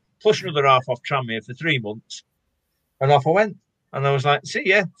whack, plus another half off Tranmere for 3 months. And off I went. And I was like, "See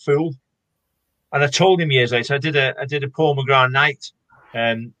ya, fool." And I told him years later, I did a Paul McGrath night,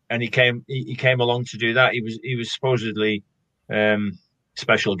 and he came along to do that. He was supposedly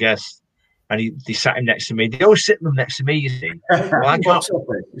special guest, and he sat him next to me. They always sit them next to me, you see. Well, I can't.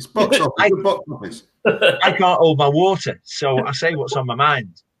 It's box office. I can't hold my water, so I say what's on my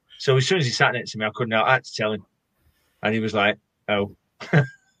mind. So as soon as he sat next to me, I had to tell him, and he was like, "Oh."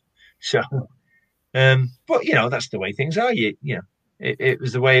 So, but you know, that's the way things are. You know, it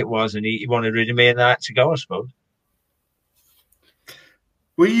was the way it was, and he wanted rid of me, and I had to go, I suppose.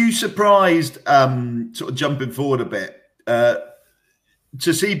 Were you surprised, sort of jumping forward a bit,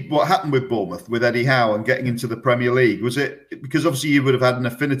 to see what happened with Bournemouth, with Eddie Howe and getting into the Premier League? Was it because obviously you would have had an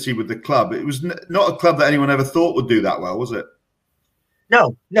affinity with the club? It was not a club that anyone ever thought would do that well, was it?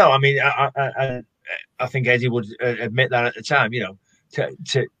 No. I mean, I think Eddie would admit that at the time. You know,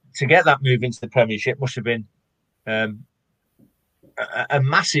 to get that move into the Premiership must have been a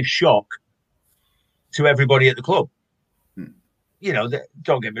massive shock to everybody at the club. You know,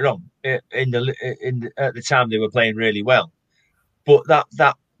 don't get me wrong. At the time they were playing really well, but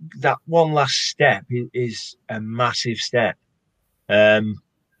that one last step is a massive step. And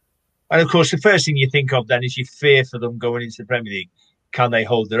of course, the first thing you think of then is you fear for them going into the Premier League. Can they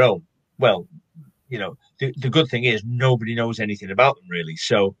hold their own? Well, you know, the good thing is nobody knows anything about them really.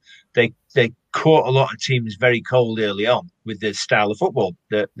 So they caught a lot of teams very cold early on with the style of football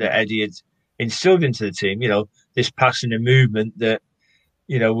that Eddie had instilled into the team. You know, this passing and movement that,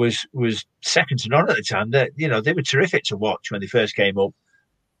 you know, was second to none at the time. That, you know, they were terrific to watch when they first came up.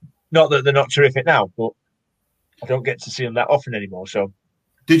 Not that they're not terrific now, but I don't get to see them that often anymore. So,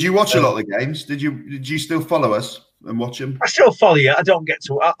 did you watch a lot of the games? Did you still follow us and watch them? I still follow you. I don't get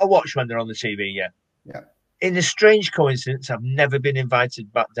to. I watch when they're on the TV. Yeah. Yeah. In a strange coincidence, I've never been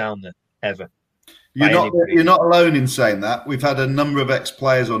invited back down there ever. You're not alone in saying that. We've had a number of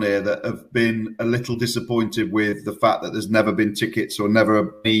ex-players on here that have been a little disappointed with the fact that there's never been tickets or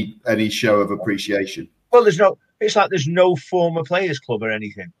never any show of appreciation. Well, it's like there's no former players club or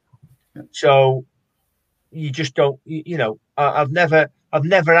anything. Yeah. So you just don't, you know, I've never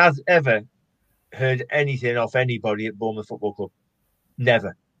ever heard anything off anybody at Bournemouth Football Club.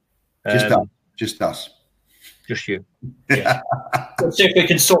 Never. Just us. Just you. Yeah. Let's see if we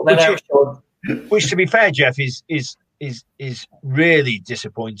can sort that out, Sean. Which, to be fair, Jeff, is really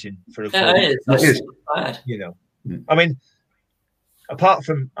disappointing for a club. It is. Bad. You know, I mean, apart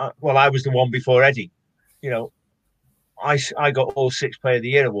from I was the one before Eddie. You know, I got all 6 Player of the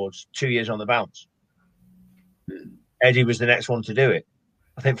Year awards 2 years on the bounce. Eddie was the next one to do it.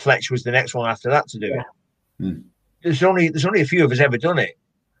 I think Fletch was the next one after that to do it. There's only a few of us ever done it.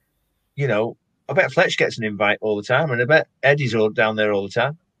 You know, I bet Fletch gets an invite all the time, and I bet Eddie's all down there all the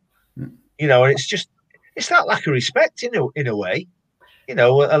time. You know, and it's that lack of respect in a way. You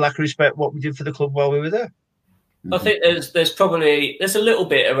know, a lack of respect what we did for the club while we were there. I think there's a little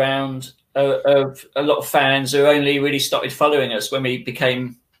bit around of a lot of fans who only really started following us when we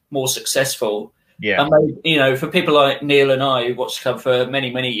became more successful. Yeah. And you know, for people like Neil and I who watched the club for many,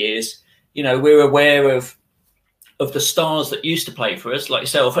 many years, you know, we're aware of the stars that used to play for us, like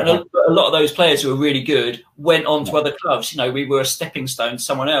yourself. And a lot of those players who were really good went on to other clubs. You know, we were a stepping stone to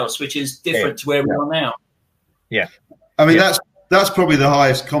someone else, which is different to where we are now. Yeah. I mean, that's probably the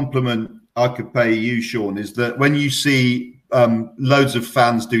highest compliment I could pay you, Sean, is that when you see loads of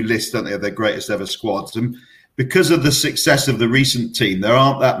fans do lists, don't they, of their greatest ever squads. And because of the success of the recent team, there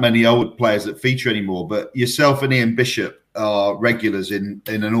aren't that many old players that feature anymore. But yourself and Ian Bishop are regulars in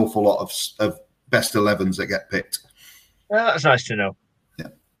an awful lot of best 11s that get picked. Well, that's nice to know.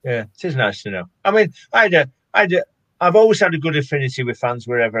 Yeah, it is nice to know. I mean, I've always had a good affinity with fans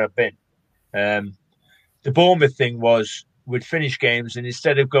wherever I've been. The Bournemouth thing was we'd finish games, and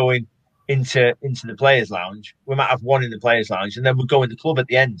instead of going into the players' lounge, we might have one in the players' lounge, and then we'd go in the club at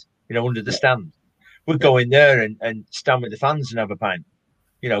the end, under the stand. We'd go in there and stand with the fans and have a pint.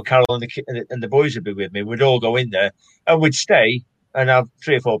 Carol and the boys would be with me. We'd all go in there, and we'd stay and have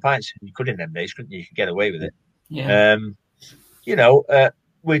 3 or 4 pints. You could in them days, couldn't you? You could get away with it. Yeah.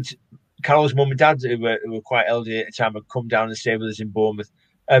 With Carol's mum and dad, who were quite elderly at the time, would come down and stay with us in Bournemouth.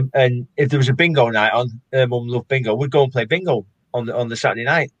 And if there was a bingo night on, her mum loved bingo, we'd go and play bingo on the Saturday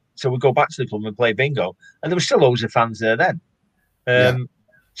night. So we'd go back to the club and play bingo. And there were still loads of fans there then.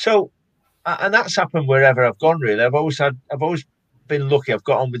 So, and that's happened wherever I've gone, really. I've always been lucky. I've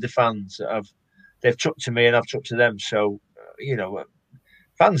got on with the fans. They've took to me and I've took to them. So,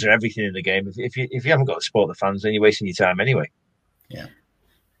 fans are everything in the game. If you haven't got to support the fans, then you're wasting your time anyway. Yeah.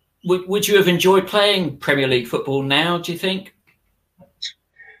 Would you have enjoyed playing Premier League football now, do you think?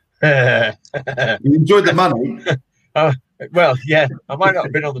 You enjoyed the money? Well, yeah. I might not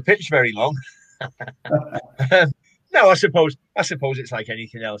have been on the pitch very long. No, I suppose it's like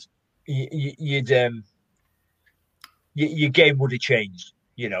anything else. Your game would have changed.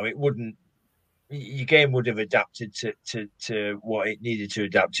 It wouldn't. Your game would have adapted to what it needed to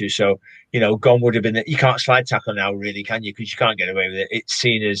adapt to. So, gone would have been. You can't slide tackle now, really, can you? Because you can't get away with it. It's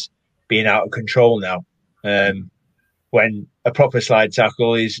seen as being out of control now. When a proper slide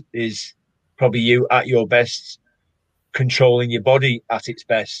tackle is probably you at your best, controlling your body at its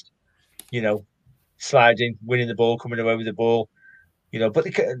best. Sliding, winning the ball, coming away with the ball. But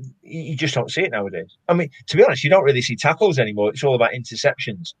you just don't see it nowadays. I mean, to be honest, you don't really see tackles anymore. It's all about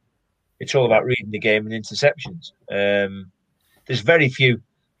interceptions. It's all about reading the game and interceptions. There's very few,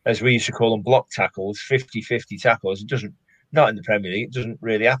 as we used to call them, block tackles, 50-50 tackles. Not in the Premier League. It doesn't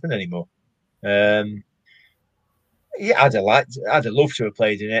really happen anymore. I'd have loved to have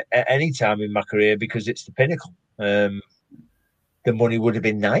played in it at any time in my career because it's the pinnacle. The money would have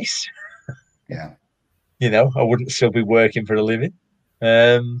been nice. Yeah. I wouldn't still be working for a living.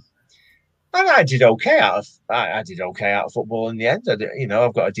 And I did okay out of football in the end.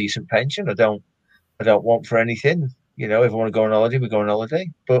 I've got a decent pension. I don't want for anything. If I want to go on holiday, we go on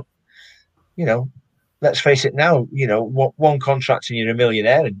holiday. But let's face it now. One contract and you're a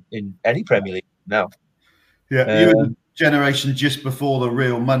millionaire in any Premier League now. Yeah, you were the generation just before the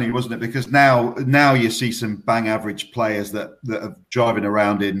real money, wasn't it? Because now you see some bang average players that are driving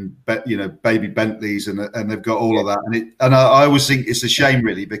around in baby Bentleys and they've got all of that. And I always think it's a shame,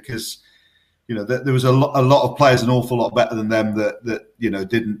 really, because there was a lot of players an awful lot better than them that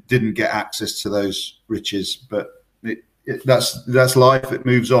didn't get access to those riches. But that's life. It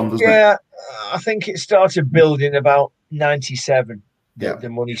moves on, doesn't it? Yeah, I think it started building about 97. The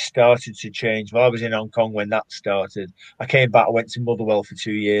money started to change. Well, I was in Hong Kong when that started. I came back. I went to Motherwell for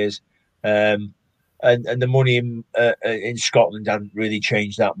 2 years, and the money in Scotland hadn't really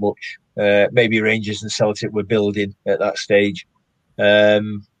changed that much. Maybe Rangers and Celtic were building at that stage,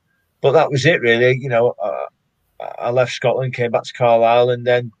 but that was it really. I left Scotland, came back to Carlisle, and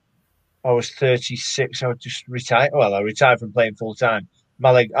then I was 36. I was just retired. Well, I retired from playing full time.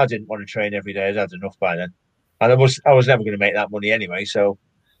 I didn't want to train every day. I'd had enough by then. And I was never going to make that money anyway. So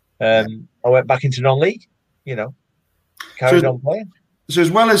I went back into non-league, carried on playing. So as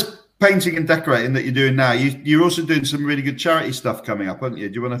well as painting and decorating that you're doing now, you're also doing some really good charity stuff coming up, aren't you?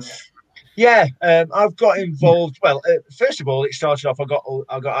 Do you want to? Yeah, I've got involved. Well, first of all, it started off.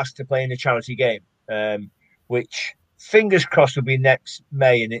 I got asked to play in a charity game, which fingers crossed will be next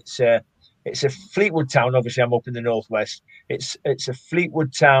May, and it's a Fleetwood Town. Obviously, I'm up in the northwest. It's a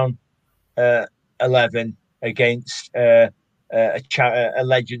Fleetwood Town 11 against a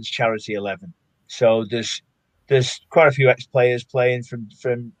Legends charity 11. So there's quite a few ex-players playing from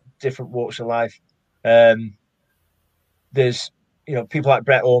different walks of life. There's people like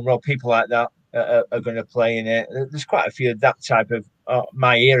Brett Ormerod, people like that are going to play in it. There's quite a few of that type of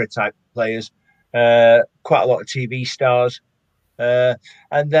my era type players. Quite a lot of TV stars,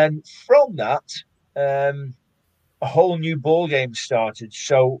 and then from that, a whole new ball game started.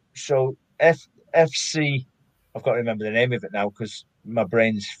 So FC. I've got to remember the name of it now because my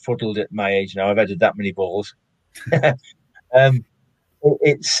brain's fuddled at my age now. I've headed that many balls.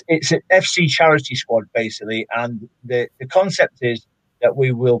 It's an FC charity squad basically, and the concept is that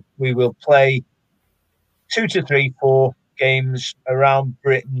we will play 2 to 3, 4 games around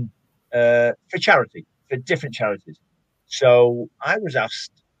Britain for charity, for different charities. So I was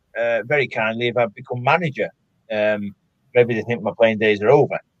asked very kindly if I'd become manager. maybe they think my playing days are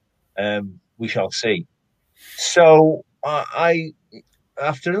over. We shall see. So I,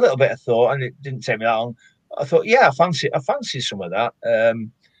 after a little bit of thought, and it didn't take me that long, I thought, yeah, I fancy some of that.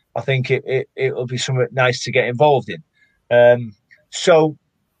 I think it'll be something nice to get involved in. So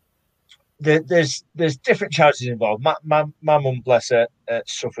there's different charities involved. My mum, bless her,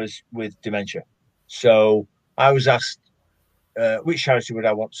 suffers with dementia. So I was asked which charity would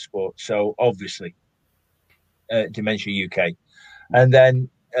I want to support. So obviously, Dementia UK, and then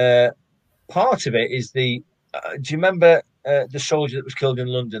part of it is the. Do you remember the soldier that was killed in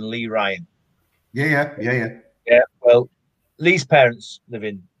London, Lee Ryan? Yeah. Well, Lee's parents live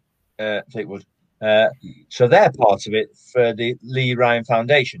in Fleetwood, so they're part of it for the Lee Ryan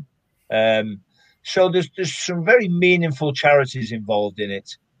Foundation. So there's some very meaningful charities involved in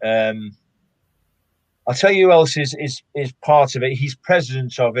it. I'll tell you who else is part of it. He's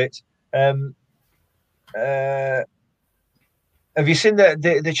president of it. Have you seen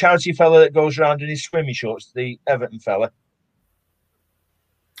the charity fella that goes around in his swimming shorts, the Everton fella?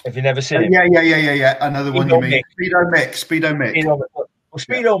 Have you never seen him? Yeah. Another one you mean. Speedo Mick. Well,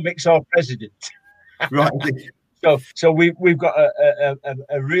 Speedo Mick's our president. Right. So we've got a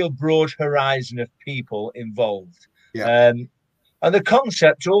real broad horizon of people involved. Yeah. And the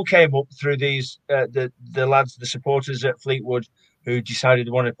concept all came up through these the lads, the supporters at Fleetwood, who decided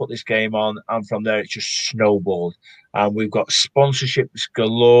they wanted to put this game on, and from there it just snowballed. And we've got sponsorships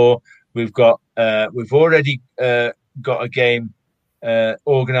galore. We've already got a game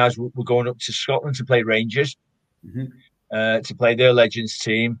organised. We're going up to Scotland to play Rangers, to play their Legends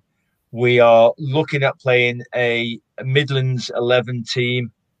team. We are looking at playing a Midlands 11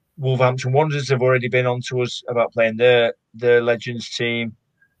 team. Wolverhampton Wanderers have already been on to us about playing their Legends team,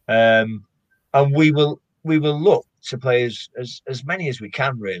 and we will look to play as many as we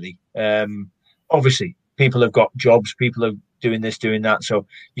can, really. Obviously, people have got jobs, people are doing this, doing that, so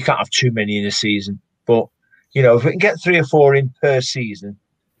you can't have too many in a season. But, if we can get 3 or 4 in per season,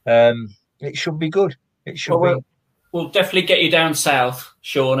 it should be good. It should be. We'll definitely get you down south,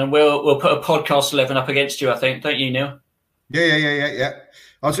 Sean, and we'll put a podcast 11 up against you, I think. Don't you, Neil? Yeah.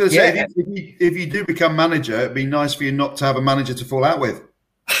 I was going to say, if you do become manager, it'd be nice for you not to have a manager to fall out with.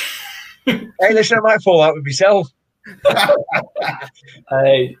 Hey, listen, I might fall out with myself.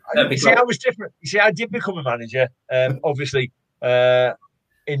 Hey, I was different. You see, I did become a manager. Obviously, in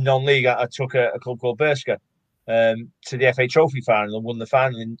non-league, I took a club called Berska to the FA Trophy final and won the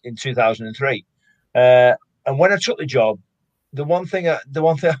final in 2003. And when I took the job, the one thing I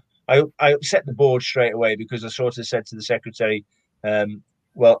upset the board straight away, because I sort of said to the secretary,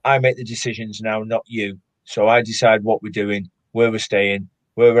 well, I make the decisions now, not you. So I decide what we're doing, where we're staying,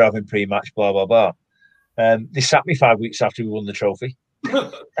 where we're having pre-match, blah, blah, blah. They sacked me 5 weeks after we won the trophy.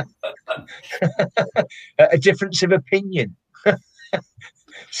 A difference of opinion.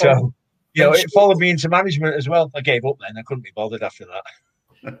 So, it followed me into management as well. I gave up then. I couldn't be bothered after that.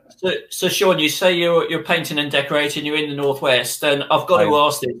 So Sean, you say you're painting and decorating, you're in the Northwest, and I've got to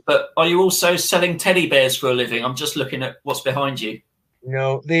ask this, but are you also selling teddy bears for a living? I'm just looking at what's behind you.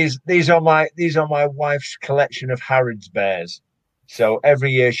 No, these are my wife's collection of Harrods bears. So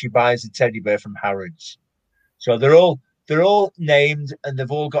every year she buys a teddy bear from Harrods. So they're all named, and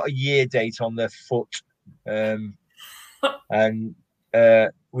they've all got a year date on their foot. And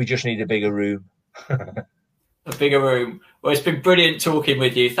we just need a bigger room. A bigger room. Well, it's been brilliant talking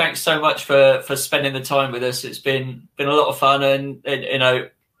with you. Thanks so much for spending the time with us. It's been a lot of fun, and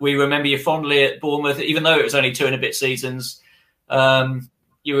we remember you fondly at Bournemouth, even though it was only 2 and a bit seasons.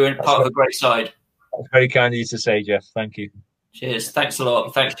 You were part of a great side. That's very kind of you to say, Jeff. Thank you. Cheers. Thanks a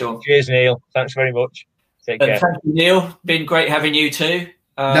lot. Thanks, John. Cheers, Neil. Thanks very much. Take care. Thank you, Neil. Been great having you too.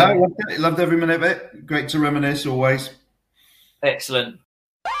 Loved every minute of it. Great to reminisce always. Excellent.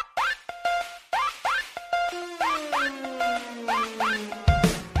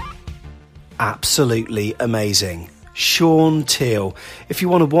 Absolutely amazing. Sean Teal. If you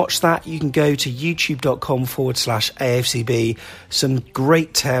want to watch that, you can go to youtube.com/AFCB. Some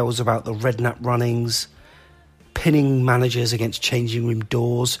great tales about the Redknapp runnings, pinning managers against changing room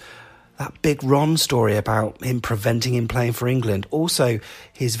doors, that Big Ron story about him preventing him playing for England. Also,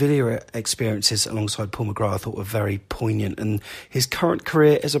 his video experiences alongside Paul McGrath I thought were very poignant, and his current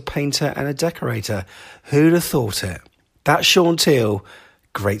career as a painter and a decorator. Who'd have thought it? That's Sean Teal.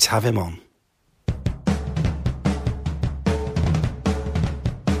 Great to have him on.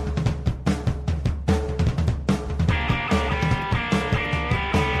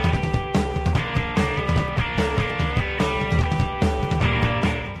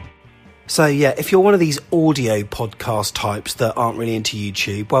 So yeah, if you're one of these audio podcast types that aren't really into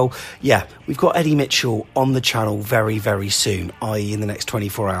YouTube, well, yeah, we've got Eddie Mitchell on the channel very, very soon, i.e. in the next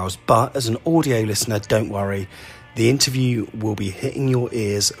 24 hours. But as an audio listener, don't worry, the interview will be hitting your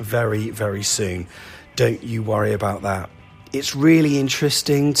ears very, very soon. Don't you worry about that. It's really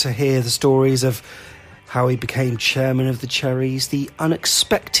interesting to hear the stories of how he became chairman of the Cherries, the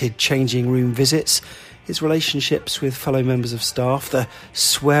unexpected changing room visits, his relationships with fellow members of staff, the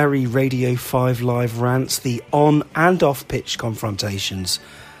sweary Radio 5 Live rants, the on and off pitch confrontations,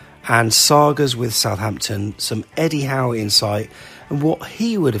 and sagas with Southampton, some Eddie Howe insight, and what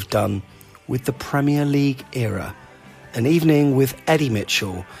he would have done with the Premier League era. An evening with Eddie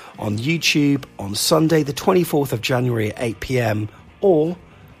Mitchell on YouTube on Sunday the 24th of January at 8 p.m, or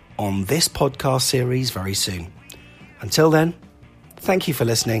on this podcast series very soon. Until then, thank you for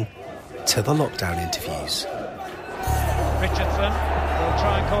listening to the Lockdown Interviews. Richardson will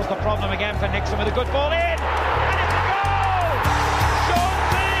try and cause the problem again for Nixon with a good ball in. And it's a goal! Sean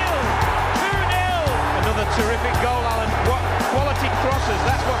Seal, 2-0. Another terrific goal, Alan. What quality crosses.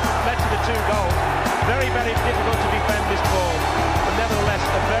 That's what led to the 2 goals. Very, very difficult to defend this ball. But nevertheless,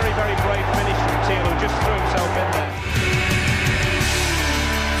 a very, very brave finish from Teal, who just threw himself in there.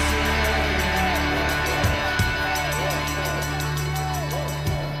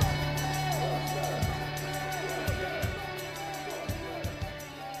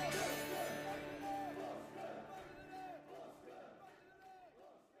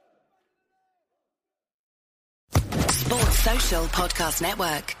 Social Podcast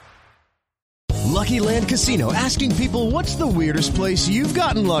Network. Lucky Land Casino, asking people, what's the weirdest place you've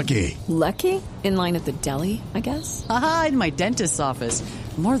gotten lucky? Lucky? In line at the deli, I guess? Aha, in my dentist's office.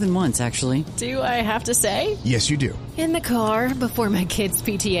 More than once, actually. Do I have to say? Yes, you do. In the car before my kids'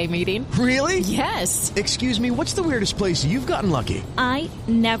 PTA meeting. Really? Yes. Excuse me, what's the weirdest place you've gotten lucky? I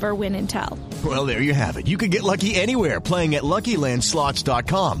never win and tell. Well, there you have it. You can get lucky anywhere, playing at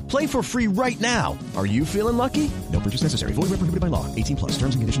LuckyLandSlots.com. Play for free right now. Are you feeling lucky? No purchase necessary. Void where prohibited by law. 18+.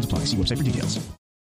 Terms and conditions apply. See website for details.